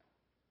well.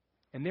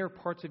 And there are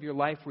parts of your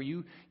life where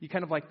you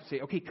kind of like to say,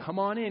 okay, come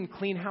on in,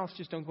 clean house,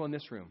 just don't go in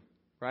this room,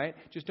 right?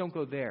 Just don't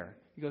go there.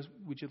 He goes,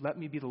 would you let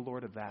me be the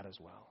Lord of that as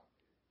well?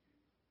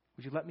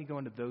 Would you let me go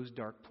into those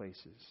dark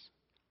places?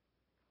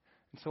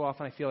 And so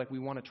often I feel like we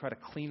want to try to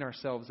clean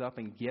ourselves up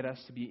and get us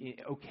to be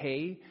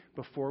okay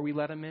before we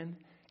let him in.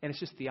 And it's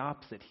just the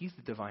opposite. He's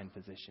the divine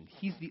physician.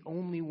 He's the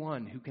only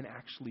one who can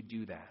actually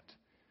do that,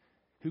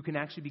 who can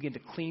actually begin to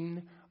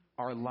clean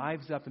our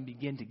lives up and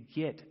begin to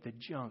get the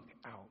junk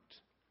out.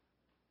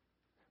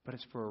 But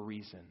it's for a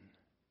reason.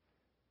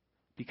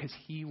 Because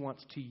he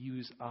wants to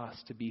use us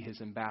to be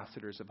his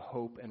ambassadors of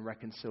hope and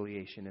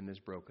reconciliation in this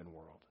broken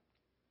world.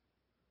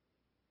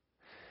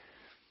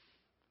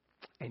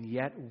 And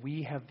yet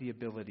we have the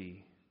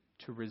ability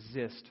to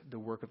resist the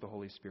work of the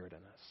Holy Spirit in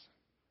us.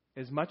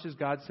 As much as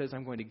God says,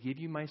 I'm going to give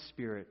you my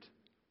Spirit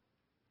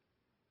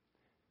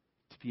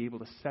to be able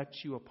to set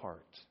you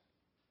apart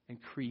and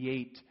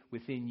create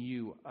within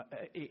you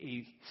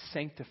a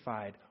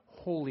sanctified,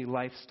 holy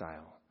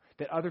lifestyle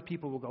that other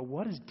people will go,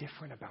 what is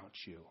different about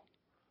you?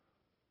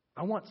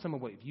 I want some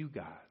of what you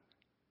got.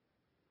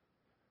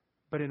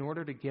 But in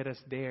order to get us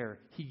there,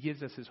 he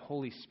gives us his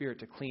Holy Spirit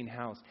to clean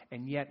house.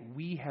 And yet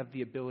we have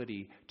the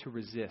ability to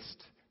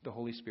resist the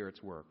Holy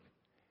Spirit's work.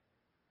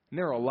 And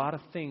there are a lot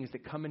of things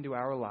that come into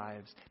our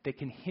lives that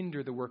can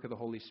hinder the work of the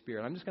Holy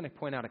Spirit. I'm just going to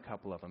point out a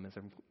couple of them as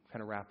I'm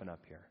kind of wrapping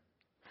up here.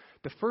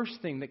 The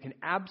first thing that can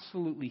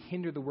absolutely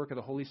hinder the work of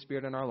the Holy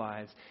Spirit in our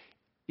lives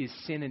is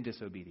sin and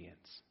disobedience.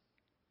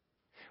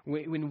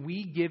 When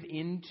we give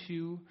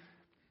into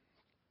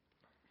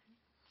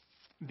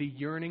the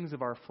yearnings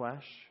of our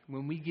flesh,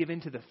 when we give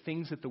into the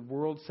things that the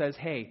world says,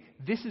 hey,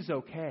 this is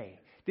okay,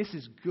 this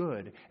is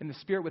good, and the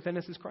Spirit within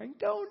us is crying,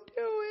 don't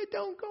do it,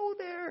 don't go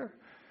there.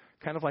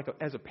 Kind of like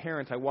as a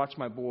parent, I watch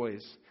my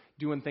boys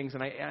doing things,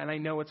 and I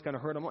know it's going to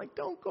hurt. I'm like,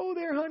 don't go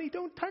there, honey,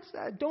 don't touch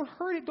that, don't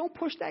hurt it, don't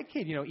push that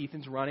kid. You know,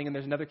 Ethan's running, and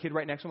there's another kid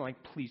right next to him. I'm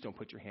like, please don't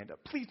put your hand up.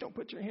 Please don't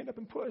put your hand up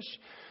and push.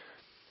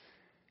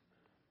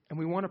 And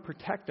we want to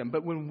protect them.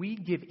 But when we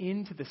give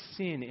in to the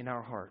sin in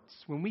our hearts,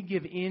 when we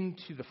give in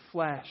to the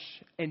flesh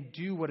and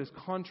do what is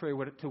contrary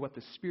to what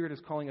the Spirit is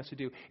calling us to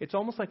do, it's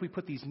almost like we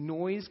put these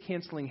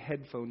noise-canceling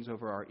headphones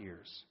over our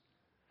ears.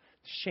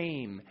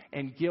 Shame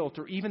and guilt,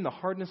 or even the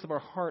hardness of our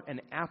heart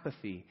and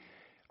apathy,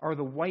 are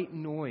the white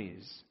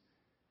noise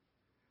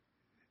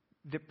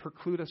that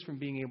preclude us from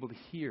being able to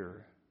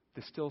hear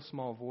the still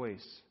small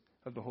voice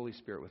of the Holy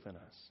Spirit within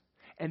us.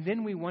 And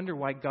then we wonder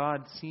why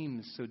God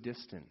seems so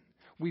distant.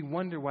 We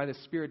wonder why the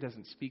Spirit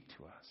doesn't speak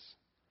to us.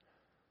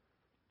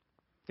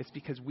 It's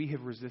because we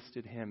have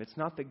resisted him. It's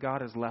not that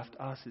God has left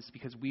us. It's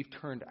because we've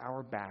turned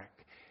our back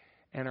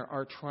and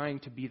are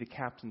trying to be the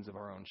captains of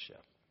our own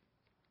ship.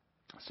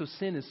 So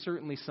sin is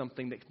certainly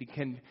something that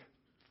can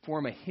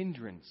form a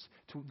hindrance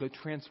to the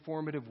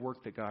transformative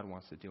work that God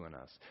wants to do in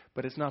us.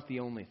 But it's not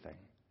the only thing.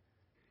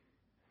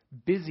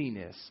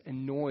 Busyness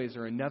and noise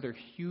are another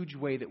huge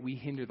way that we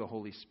hinder the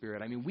Holy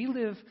Spirit. I mean, we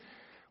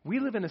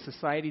live in a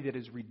society that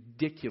is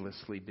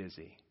ridiculously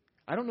busy.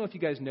 I don't know if you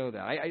guys know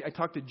that. I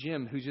talked to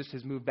Jim, who just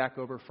has moved back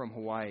over from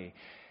Hawaii.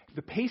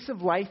 The pace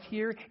of life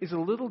here is a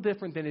little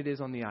different than it is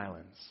on the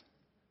islands.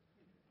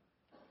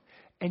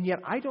 And yet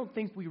I don't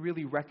think we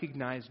really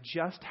recognize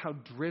just how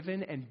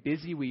driven and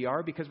busy we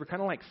are, because we're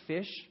kind of like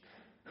fish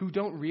who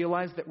don't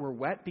realize that we're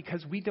wet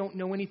because we don't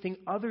know anything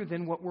other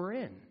than what we're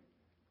in.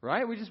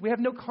 right? We have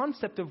no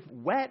concept of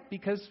wet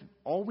because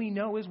all we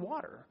know is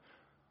water.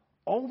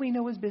 All we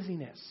know is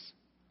busyness.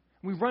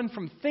 We run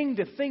from thing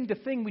to thing to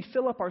thing. We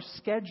fill up our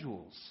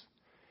schedules.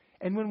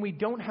 And when we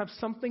don't have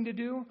something to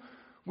do,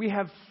 we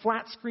have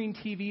flat screen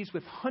TVs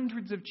with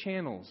hundreds of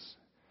channels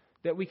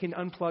that we can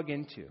unplug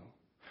into.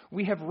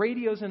 We have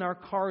radios in our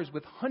cars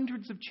with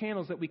hundreds of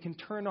channels that we can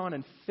turn on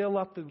and fill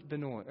up the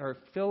noise, or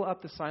fill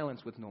up the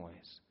silence with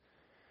noise.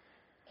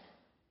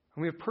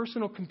 And we have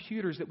personal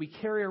computers that we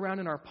carry around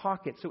in our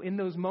pockets. So in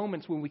those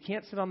moments when we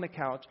can't sit on the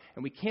couch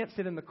and we can't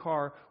sit in the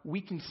car,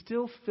 we can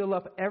still fill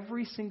up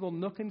every single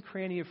nook and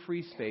cranny of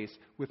free space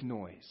with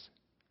noise.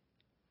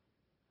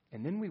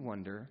 And then we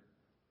wonder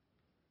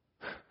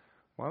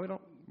why we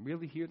don't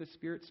really hear the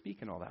Spirit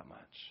speaking all that much.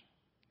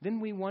 Then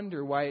we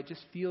wonder why it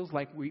just feels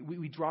like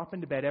we drop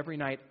into bed every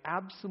night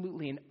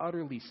absolutely and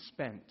utterly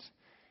spent.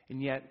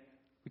 And yet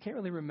we can't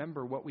really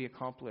remember what we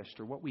accomplished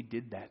or what we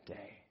did that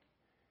day.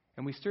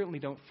 And we certainly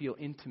don't feel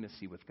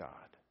intimacy with God.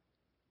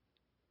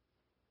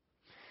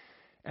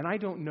 And I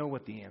don't know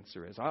what the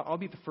answer is. I'll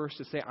be the first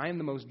to say I am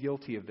the most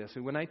guilty of this.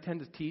 And when I tend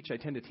to teach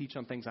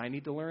on things I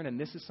need to learn, and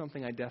this is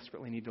something I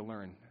desperately need to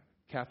learn.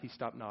 Kathy,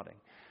 stop nodding.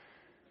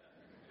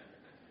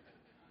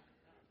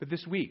 But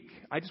this week,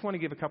 I just want to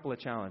give a couple of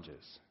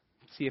challenges.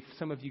 See if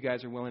some of you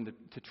guys are willing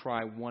to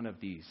try one of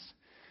these.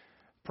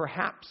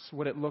 Perhaps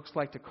what it looks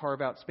like to carve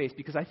out space,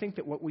 because I think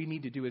that what we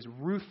need to do is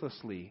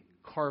ruthlessly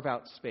carve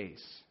out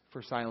space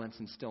for silence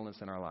and stillness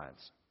in our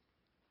lives.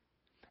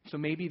 So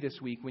maybe this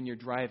week when you're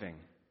driving,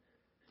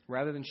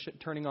 rather than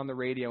turning on the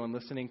radio and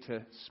listening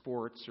to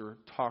sports or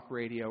talk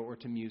radio or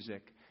to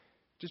music,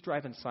 just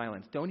drive in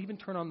silence. Don't even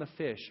turn on the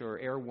Fish or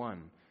Air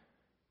One.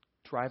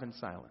 Drive in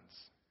silence.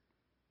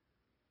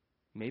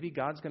 Maybe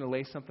God's going to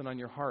lay something on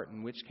your heart,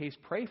 in which case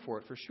pray for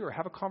it for sure.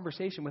 Have a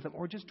conversation with Him,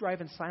 or just drive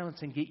in silence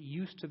and get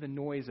used to the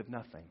noise of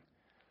nothing.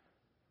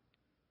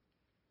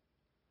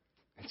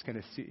 It's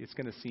going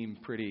to seem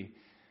pretty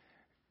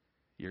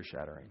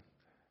ear-shattering.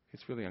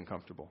 It's really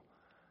uncomfortable.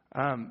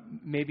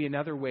 Maybe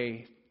another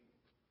way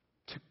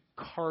to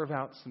carve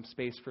out some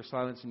space for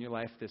silence in your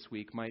life this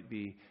week might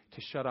be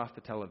to shut off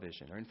the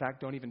television. Or in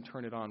fact, don't even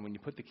turn it on. When you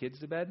put the kids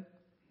to bed,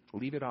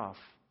 leave it off.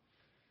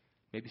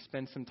 Maybe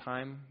spend some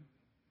time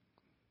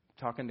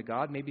talking to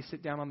God. Maybe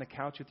sit down on the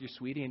couch with your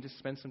sweetie and just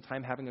spend some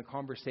time having a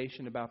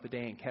conversation about the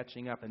day and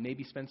catching up, and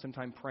maybe spend some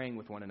time praying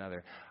with one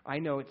another. I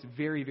know it's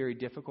very, very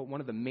difficult. One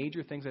of the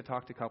major things I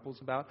talk to couples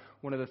about,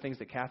 one of the things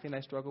that Kathy and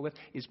I struggle with,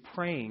 is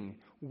praying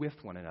with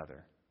one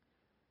another.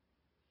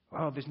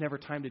 Oh, there's never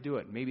time to do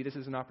it. Maybe this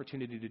is an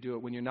opportunity to do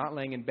it when you're not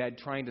laying in bed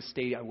trying to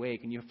stay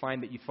awake and you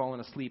find that you've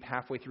fallen asleep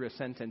halfway through a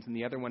sentence and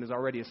the other one is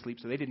already asleep,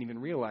 so they didn't even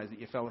realize that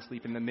you fell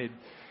asleep in the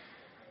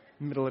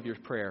middle of your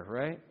prayer,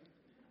 right?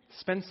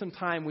 Spend some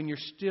time when you're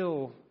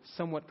still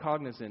somewhat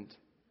cognizant,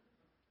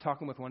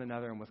 talking with one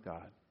another and with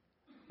God.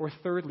 Or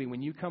thirdly,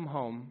 when you come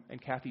home,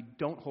 and Kathy,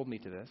 don't hold me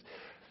to this,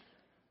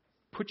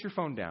 put your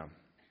phone down.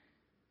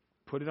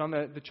 Put it on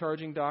the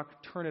charging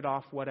dock, turn it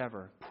off,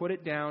 whatever. Put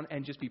it down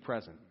and just be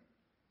present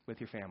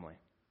with your family.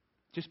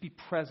 Just be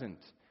present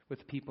with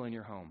the people in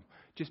your home.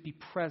 Just be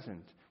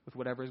present with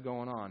whatever is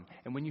going on.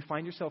 And when you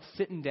find yourself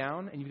sitting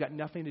down and you've got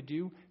nothing to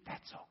do,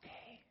 that's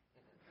okay.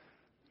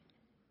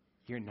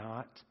 You're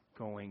not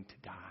going to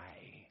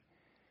die.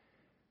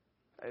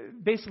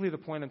 Basically, the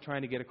point I'm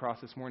trying to get across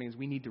this morning is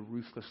we need to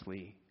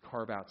ruthlessly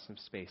carve out some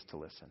space to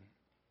listen.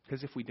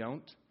 Because if we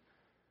don't,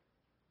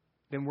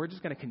 then we're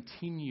just going to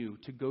continue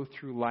to go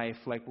through life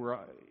like we're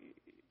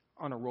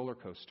on a roller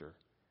coaster.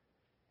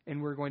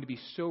 And we're going to be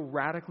so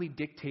radically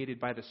dictated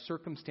by the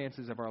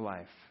circumstances of our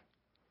life.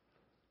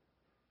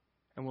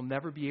 And we'll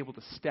never be able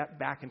to step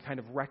back and kind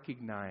of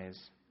recognize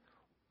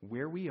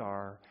where we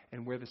are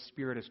and where the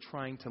Spirit is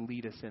trying to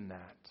lead us in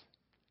that.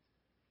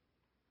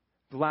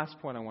 The last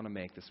point I want to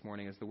make this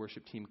morning as the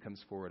worship team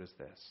comes forward is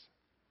this.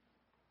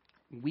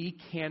 We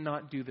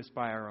cannot do this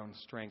by our own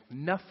strength.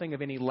 Nothing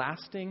of any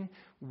lasting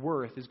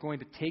worth is going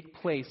to take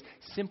place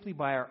simply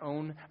by our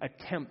own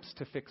attempts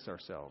to fix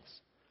ourselves.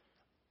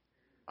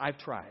 I've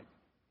tried.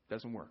 It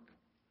doesn't work.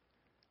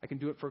 I can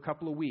do it for a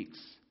couple of weeks,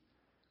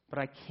 but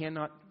I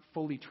cannot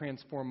fully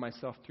transform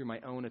myself through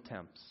my own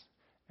attempts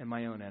and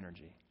my own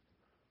energy.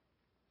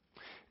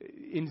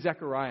 In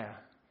Zechariah,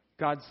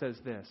 God says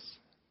this,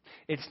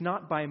 "It's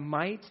not by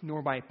might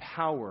nor by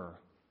power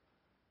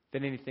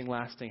that anything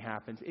lasting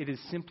happens. It is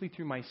simply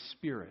through my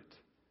Spirit,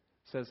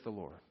 says the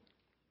Lord."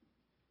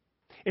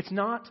 It's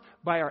not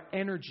by our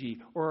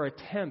energy or our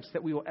attempts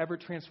that we will ever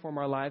transform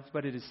our lives,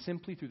 but it is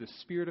simply through the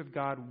Spirit of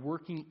God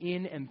working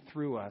in and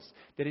through us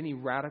that any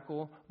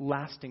radical,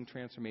 lasting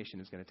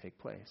transformation is going to take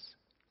place.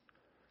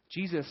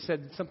 Jesus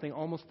said something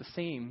almost the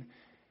same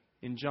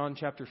in John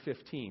chapter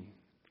 15.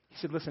 He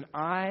said, "Listen,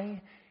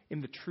 I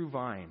am the true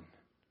vine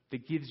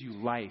that gives you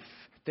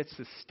life, that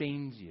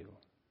sustains you,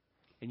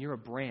 and you're a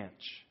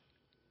branch.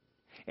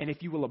 And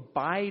if you will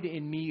abide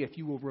in me, if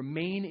you will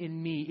remain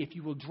in me, if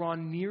you will draw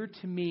near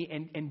to me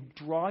and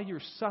draw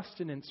your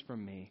sustenance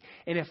from me,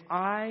 and if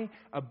I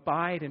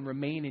abide and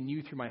remain in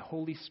you through my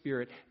Holy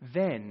Spirit,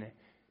 then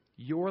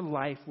your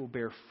life will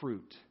bear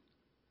fruit.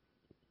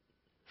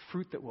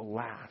 Fruit that will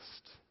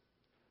last.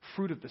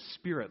 Fruit of the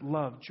Spirit,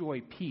 love,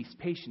 joy, peace,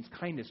 patience,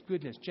 kindness,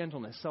 goodness,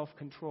 gentleness,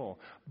 self-control.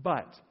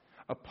 But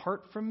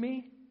apart from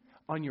me,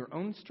 on your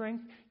own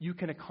strength, you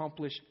can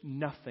accomplish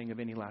nothing of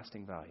any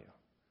lasting value.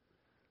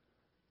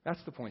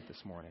 That's the point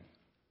this morning.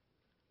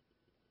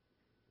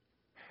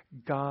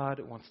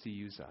 God wants to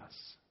use us.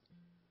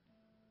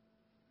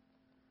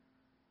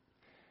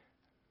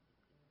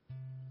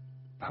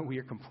 But we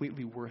are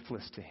completely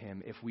worthless to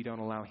Him if we don't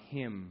allow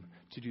Him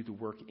to do the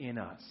work in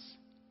us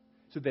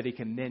so that He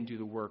can then do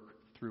the work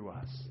through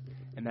us.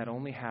 And that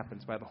only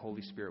happens by the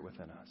Holy Spirit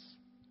within us.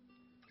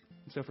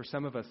 And so for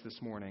some of us this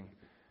morning,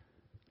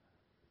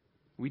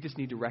 we just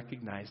need to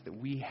recognize that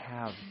we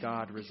have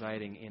God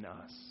residing in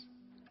us.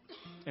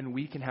 And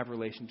we can have a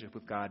relationship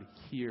with God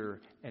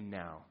here and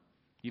now.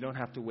 You don't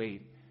have to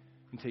wait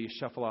until you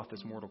shuffle off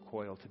this mortal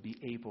coil to be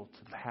able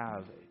to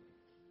have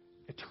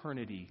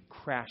eternity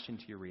crash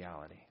into your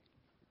reality.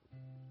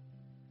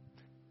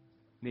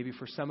 Maybe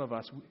for some of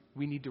us,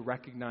 we need to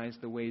recognize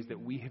the ways that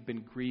we have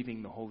been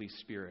grieving the Holy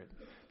Spirit,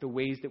 the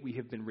ways that we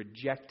have been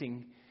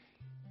rejecting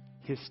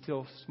His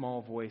still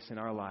small voice in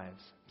our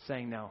lives,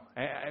 saying, no,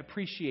 I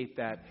appreciate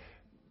that,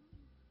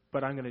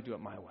 but I'm going to do it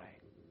my way.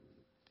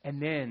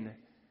 And then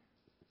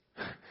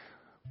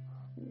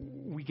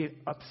we get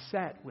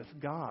upset with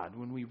God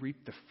when we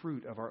reap the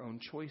fruit of our own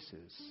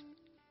choices,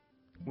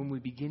 when we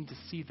begin to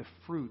see the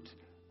fruit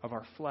of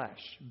our flesh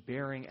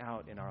bearing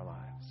out in our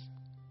lives.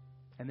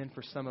 And then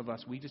for some of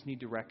us, we just need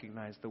to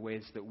recognize the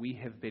ways that we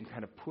have been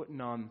kind of putting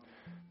on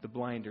the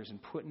blinders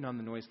and putting on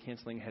the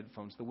noise-canceling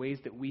headphones, the ways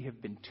that we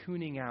have been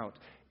tuning out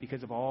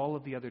because of all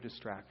of the other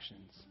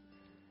distractions.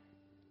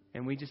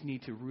 And we just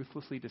need to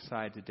ruthlessly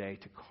decide today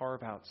to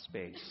carve out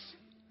space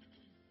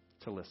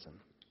to listen.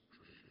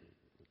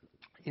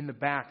 In the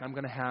back, I'm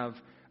going to have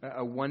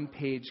a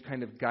one-page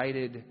kind of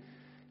guided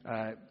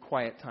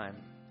quiet time.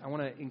 I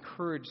want to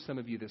encourage some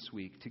of you this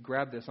week to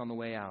grab this on the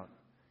way out.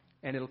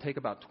 And it'll take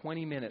about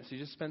 20 minutes. You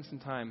just spend some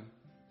time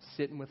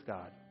sitting with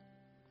God.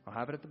 I'll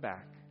have it at the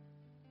back.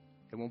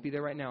 It won't be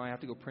there right now. I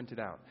have to go print it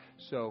out.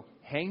 So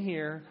hang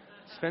here,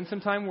 spend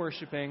some time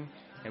worshiping,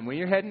 and when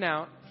you're heading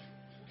out,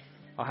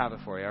 I'll have it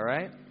for you, all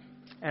right?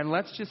 And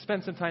let's just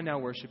spend some time now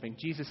worshiping.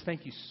 Jesus,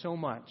 thank you so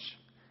much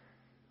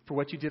for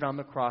what you did on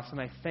the cross.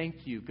 And I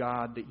thank you,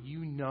 God, that you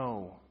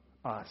know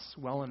us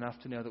well enough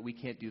to know that we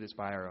can't do this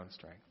by our own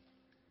strength.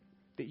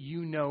 That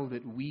you know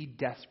that we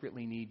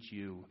desperately need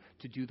you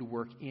to do the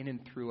work in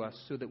and through us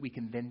so that we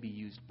can then be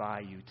used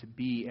by you to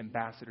be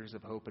ambassadors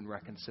of hope and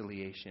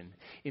reconciliation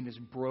in this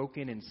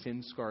broken and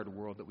sin-scarred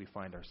world that we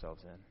find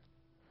ourselves in.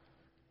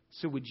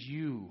 So would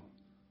you,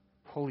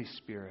 Holy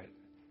Spirit,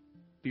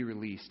 be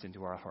released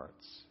into our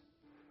hearts?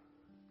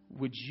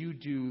 Would you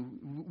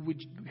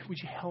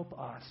help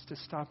us to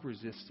stop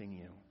resisting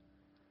you?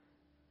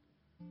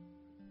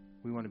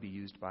 We want to be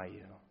used by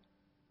you.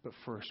 But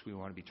first, we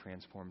want to be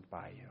transformed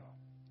by you.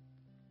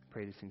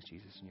 Pray these things,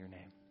 Jesus, in your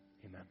name.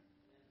 Amen.